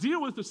do I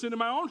deal with the sin in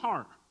my own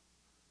heart?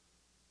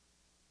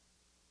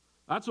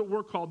 That's what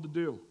we're called to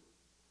do.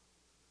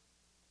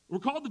 We're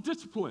called to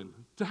discipline,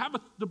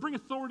 to bring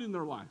authority in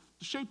their life,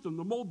 to shape them,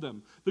 to mold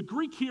them. The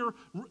Greek here,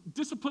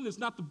 discipline is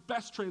not the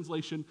best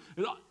translation.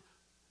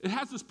 It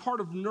has this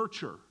part of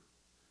nurture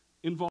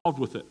involved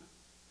with it.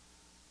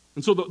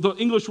 And so the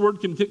English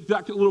word can get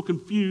a little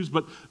confused,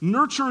 but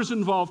nurture is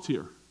involved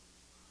here.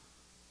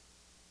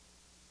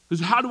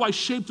 Is how do I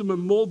shape them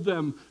and mold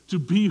them to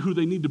be who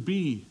they need to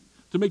be,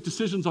 to make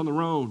decisions on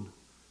their own?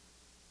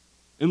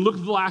 And look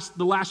at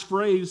the last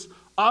phrase,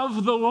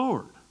 of the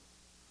Lord.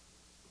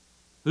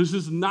 This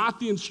is not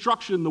the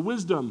instruction, the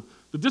wisdom,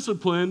 the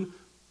discipline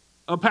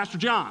of Pastor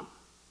John.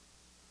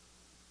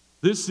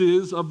 This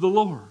is of the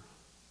Lord.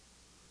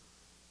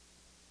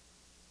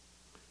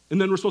 And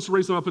then we're supposed to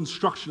raise them up in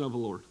instruction of the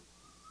Lord.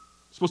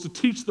 We're supposed to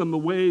teach them the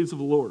ways of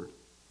the Lord.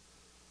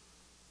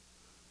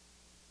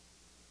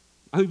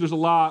 I think there's a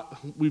lot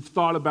we've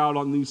thought about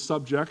on these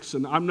subjects,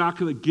 and I'm not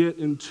going to get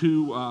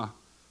into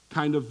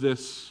kind of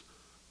this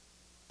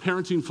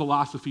parenting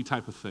philosophy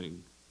type of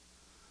thing.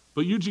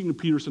 But Eugene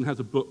Peterson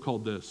has a book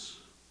called this,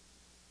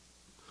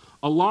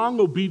 A Long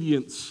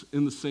Obedience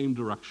in the Same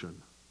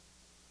Direction.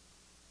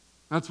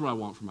 That's what I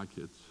want for my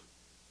kids.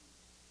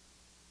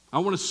 I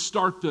want to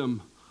start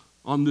them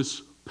on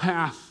this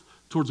path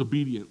towards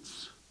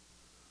obedience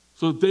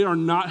so that they are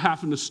not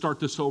having to start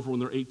this over when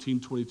they're 18,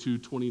 22,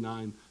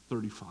 29,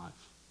 35.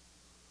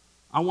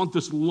 I want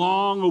this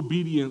long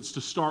obedience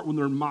to start when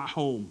they're in my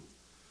home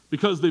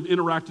because they've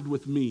interacted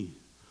with me.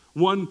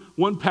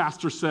 One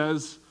pastor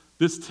says,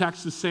 this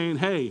text is saying,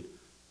 hey,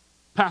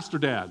 pastor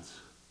dads,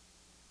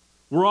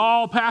 we're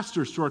all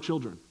pastors to our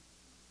children.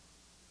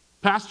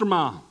 Pastor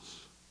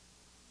moms,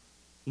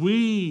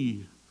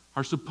 we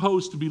are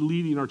supposed to be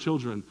leading our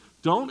children.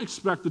 Don't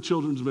expect the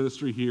children's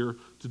ministry here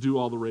to do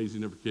all the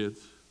raising of your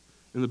kids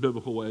in the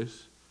biblical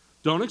ways.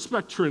 Don't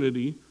expect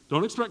Trinity.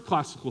 Don't expect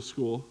classical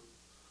school.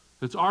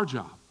 It's our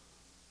job.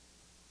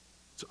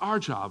 It's our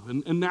job.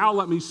 And now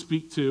let me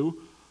speak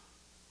to,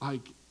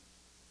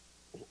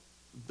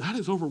 that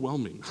is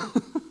overwhelming.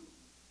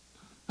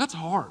 That's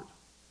hard.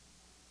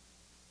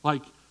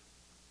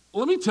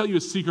 Let me tell you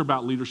a secret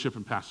about leadership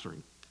and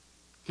pastoring,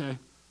 okay?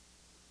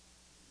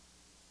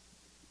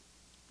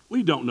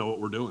 We don't know what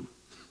we're doing.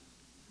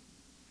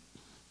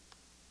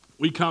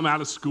 We come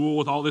out of school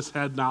with all this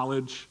head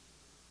knowledge,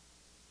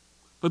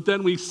 but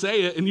then we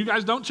say it and you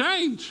guys don't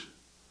change.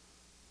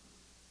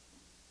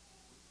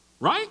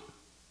 Right?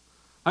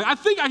 I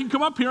think I can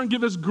come up here and give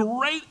this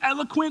great,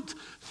 eloquent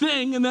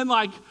thing, and then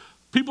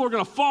people are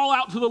going to fall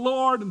out to the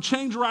Lord and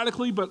change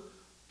radically, but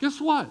guess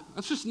what?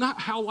 That's just not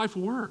how life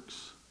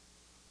works.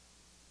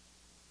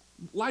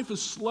 Life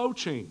is slow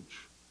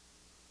change.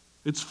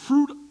 It's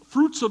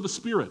fruits of the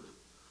Spirit.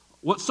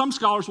 What some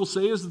scholars will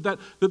say is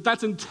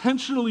that's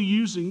intentionally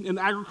using an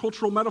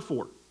agricultural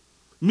metaphor,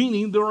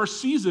 meaning there are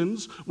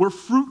seasons where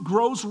fruit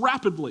grows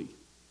rapidly,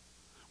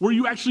 where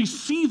you actually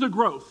see the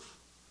growth.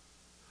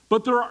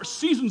 But there are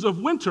seasons of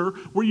winter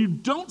where you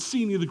don't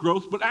see any of the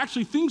growth, but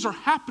actually things are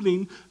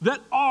happening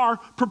that are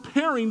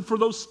preparing for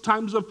those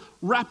times of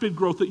rapid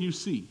growth that you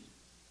see.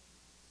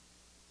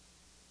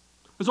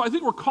 And so I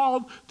think we're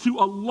called to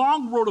a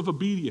long road of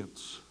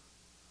obedience.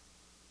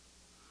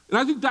 And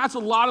I think that's a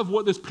lot of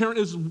what this parent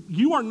is.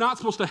 You are not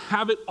supposed to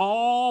have it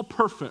all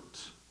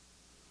perfect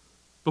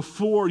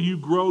before you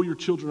grow your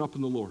children up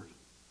in the Lord.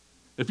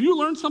 If you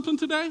learned something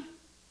today,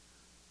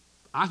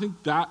 I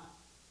think that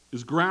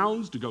is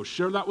grounds to go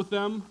share that with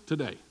them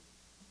today.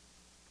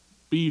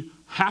 Be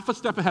half a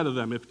step ahead of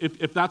them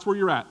if that's where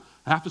you're at,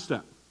 half a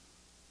step.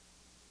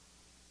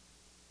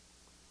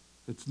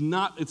 It's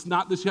not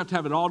this you have to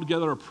have it all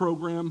together, a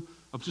program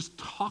of just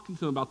talking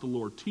to them about the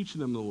Lord,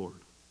 teaching them the Lord.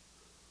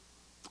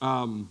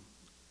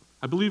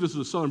 I believe this is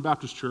a Southern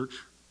Baptist church.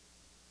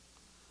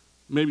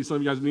 Maybe some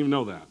of you guys didn't even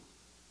know that.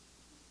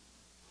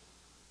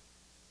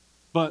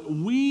 But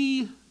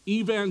we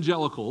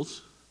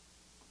evangelicals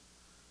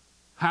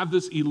have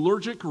this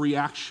allergic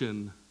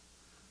reaction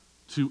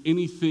to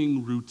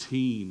anything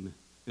routine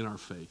in our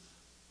faith.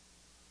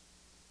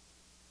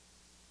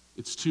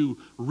 It's too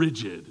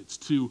rigid. It's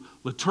too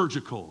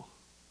liturgical.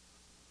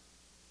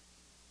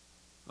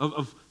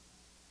 Of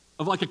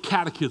like a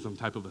catechism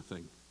type of a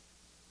thing.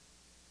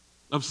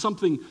 Of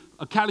something,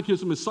 a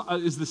catechism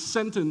is the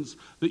sentence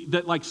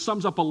that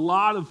sums up a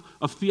lot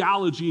of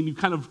theology, and you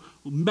kind of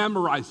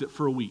memorize it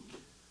for a week.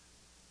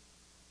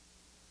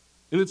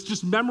 And it's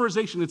just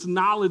memorization. It's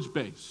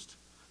knowledge-based.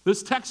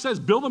 This text says,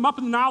 build them up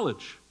in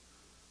knowledge.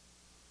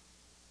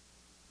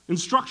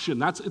 Instruction.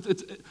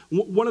 It's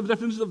one of the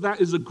definitions of that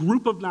is a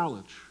group of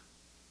knowledge.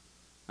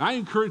 I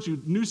encourage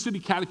you, New City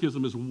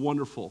Catechism is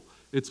wonderful.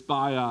 It's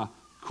by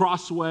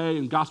Crossway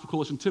and Gospel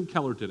Coalition. Tim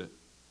Keller did it.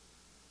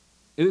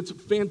 And it's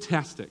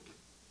fantastic.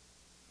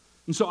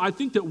 And so I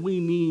think that we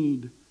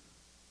need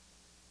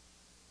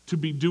to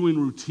be doing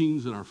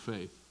routines in our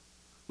faith.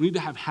 We need to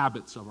have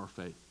habits of our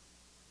faith.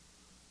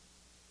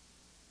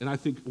 And I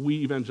think we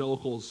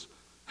evangelicals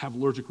have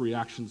allergic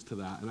reactions to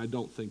that, and I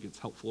don't think it's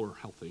helpful or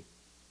healthy.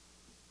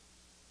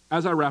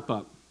 As I wrap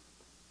up,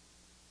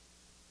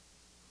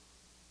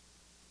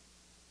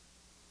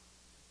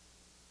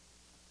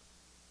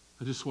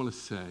 I just want to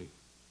say,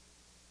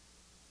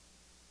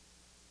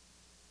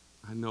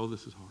 I know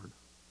this is hard.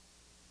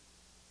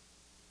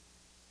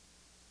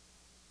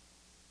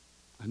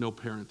 I know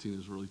parenting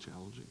is really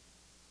challenging.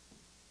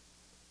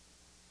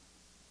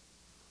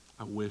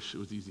 I wish it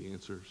was easy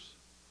answers.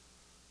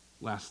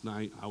 Last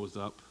night, I was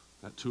up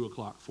at 2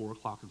 o'clock, 4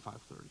 o'clock, and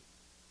 5:30.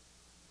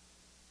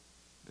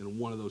 And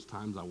one of those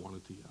times, I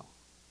wanted to yell.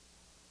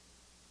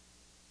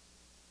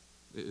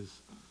 It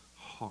is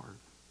hard.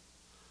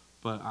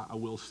 But I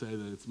will say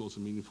that it's the most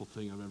meaningful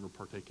thing I've ever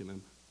partaken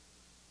in.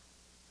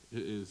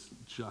 It is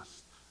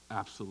just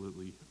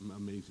absolutely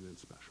amazing and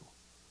special.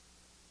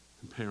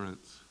 And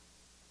parents,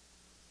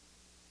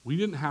 we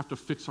didn't have to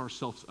fix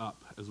ourselves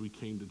up as we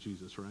came to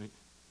Jesus, right?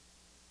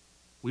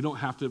 We don't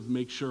have to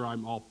make sure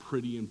I'm all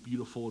pretty and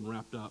beautiful and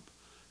wrapped up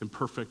and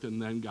perfect,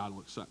 and then God will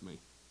accept me.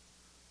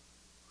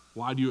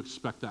 Why do you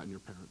expect that in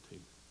your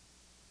parenting?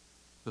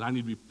 That I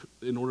need to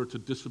be, in order to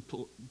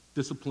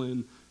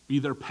discipline, be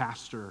their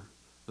pastor,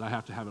 that I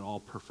have to have it all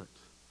perfect,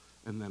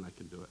 and then I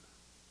can do it.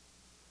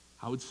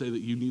 I would say that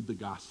you need the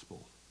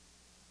gospel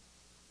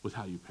with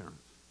how you parent.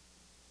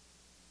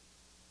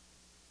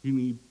 You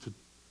need to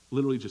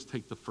literally just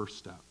take the first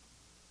step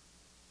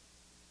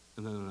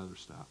and then another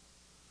step.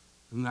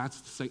 And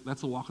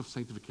that's a walk of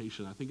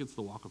sanctification. I think it's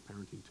the walk of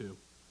parenting too.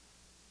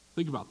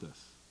 Think about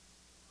this.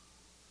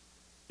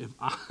 If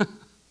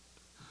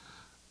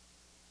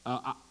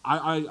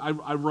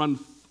I run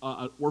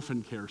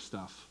orphan care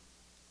stuff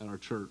at our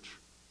church,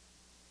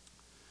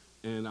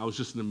 and I was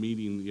just in a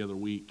meeting the other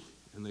week,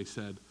 and they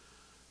said,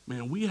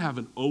 man, we have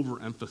an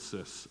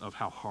overemphasis of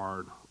how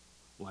hard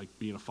like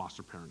being a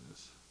foster parent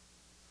is.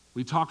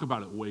 We talk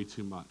about it way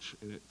too much,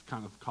 and it's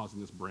kind of causing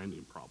this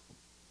branding problem.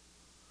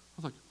 I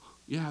was like,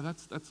 yeah,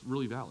 that's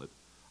really valid.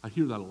 I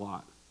hear that a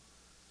lot.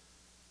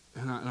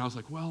 And I was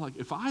like, well, like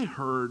if I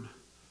heard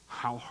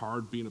how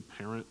hard being a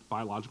parent,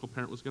 biological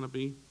parent was going to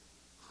be,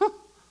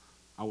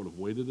 I would have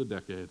waited a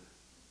decade.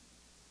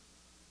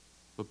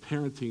 But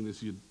parenting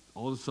is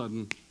all of a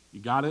sudden, you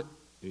got it,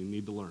 and you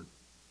need to learn.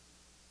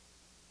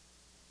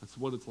 That's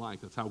what it's like.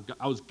 That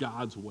was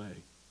God's way.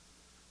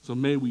 So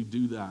may we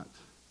do that.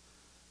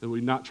 That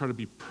we not try to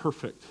be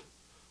perfect,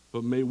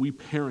 but may we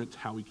parent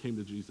how we came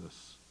to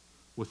Jesus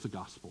with the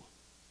gospel.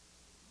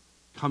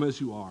 Come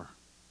as you are.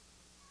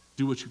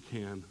 Do what you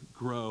can.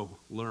 Grow.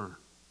 Learn.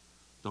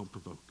 Don't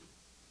provoke.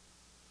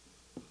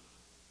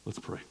 Let's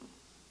pray.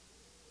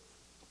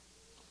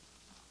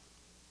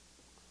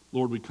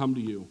 Lord, we come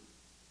to you.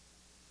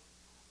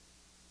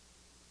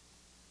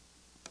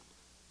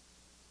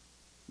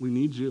 We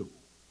need you.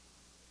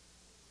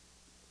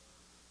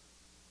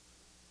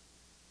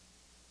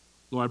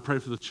 Lord, I pray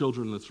for the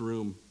children in this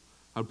room.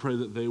 I pray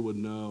that they would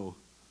know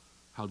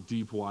how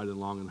deep, wide, and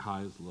long and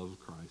high is the love of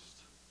Christ.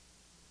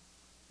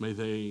 May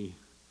they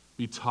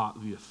be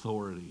taught the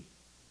authority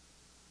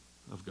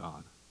of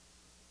God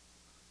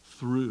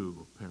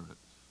through parents.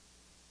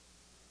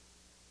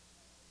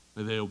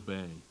 May they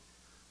obey.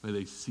 May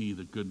they see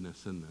the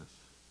goodness in this.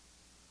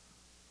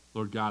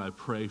 Lord God, I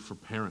pray for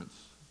parents,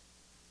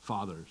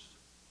 fathers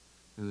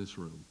in this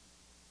room.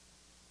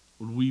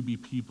 Would we be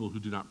people who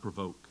do not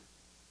provoke?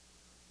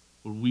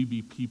 Would we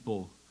be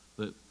people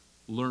that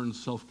learn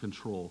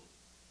self-control,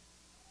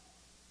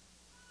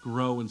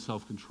 grow in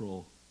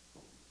self-control,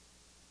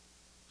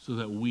 so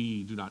that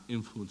we do not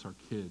influence our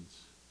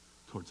kids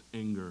towards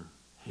anger,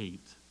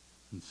 hate,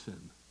 and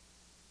sin?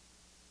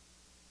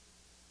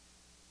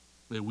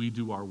 May we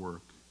do our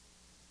work.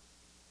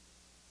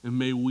 And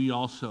may we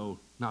also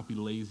not be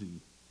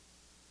lazy.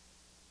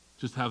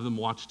 Just have them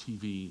watch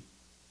TV,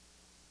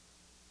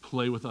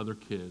 play with other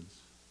kids,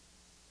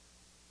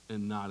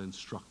 and not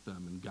instruct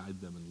them and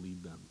guide them and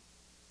lead them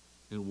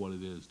in what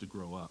it is to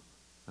grow up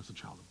as a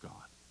child of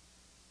God.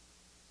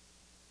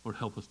 Lord,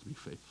 help us to be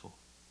faithful.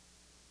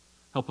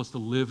 Help us to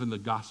live in the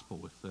gospel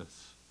with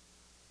this,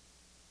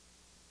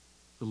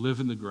 to live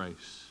in the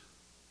grace,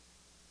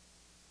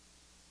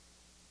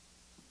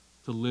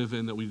 to live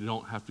in that we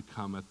don't have to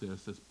come at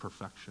this as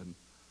perfection,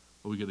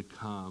 but we get to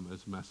come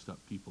as messed up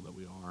people that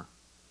we are,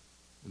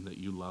 and that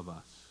you love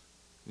us,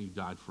 and you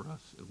died for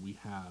us, and we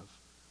have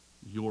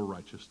your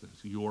righteousness,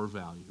 your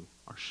value.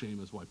 Our shame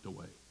is wiped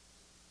away.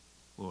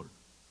 Lord,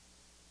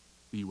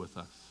 be with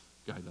us,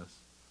 guide us,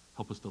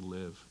 help us to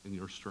live in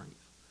your strength.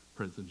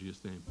 Praise in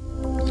Jesus'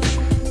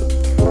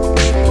 name.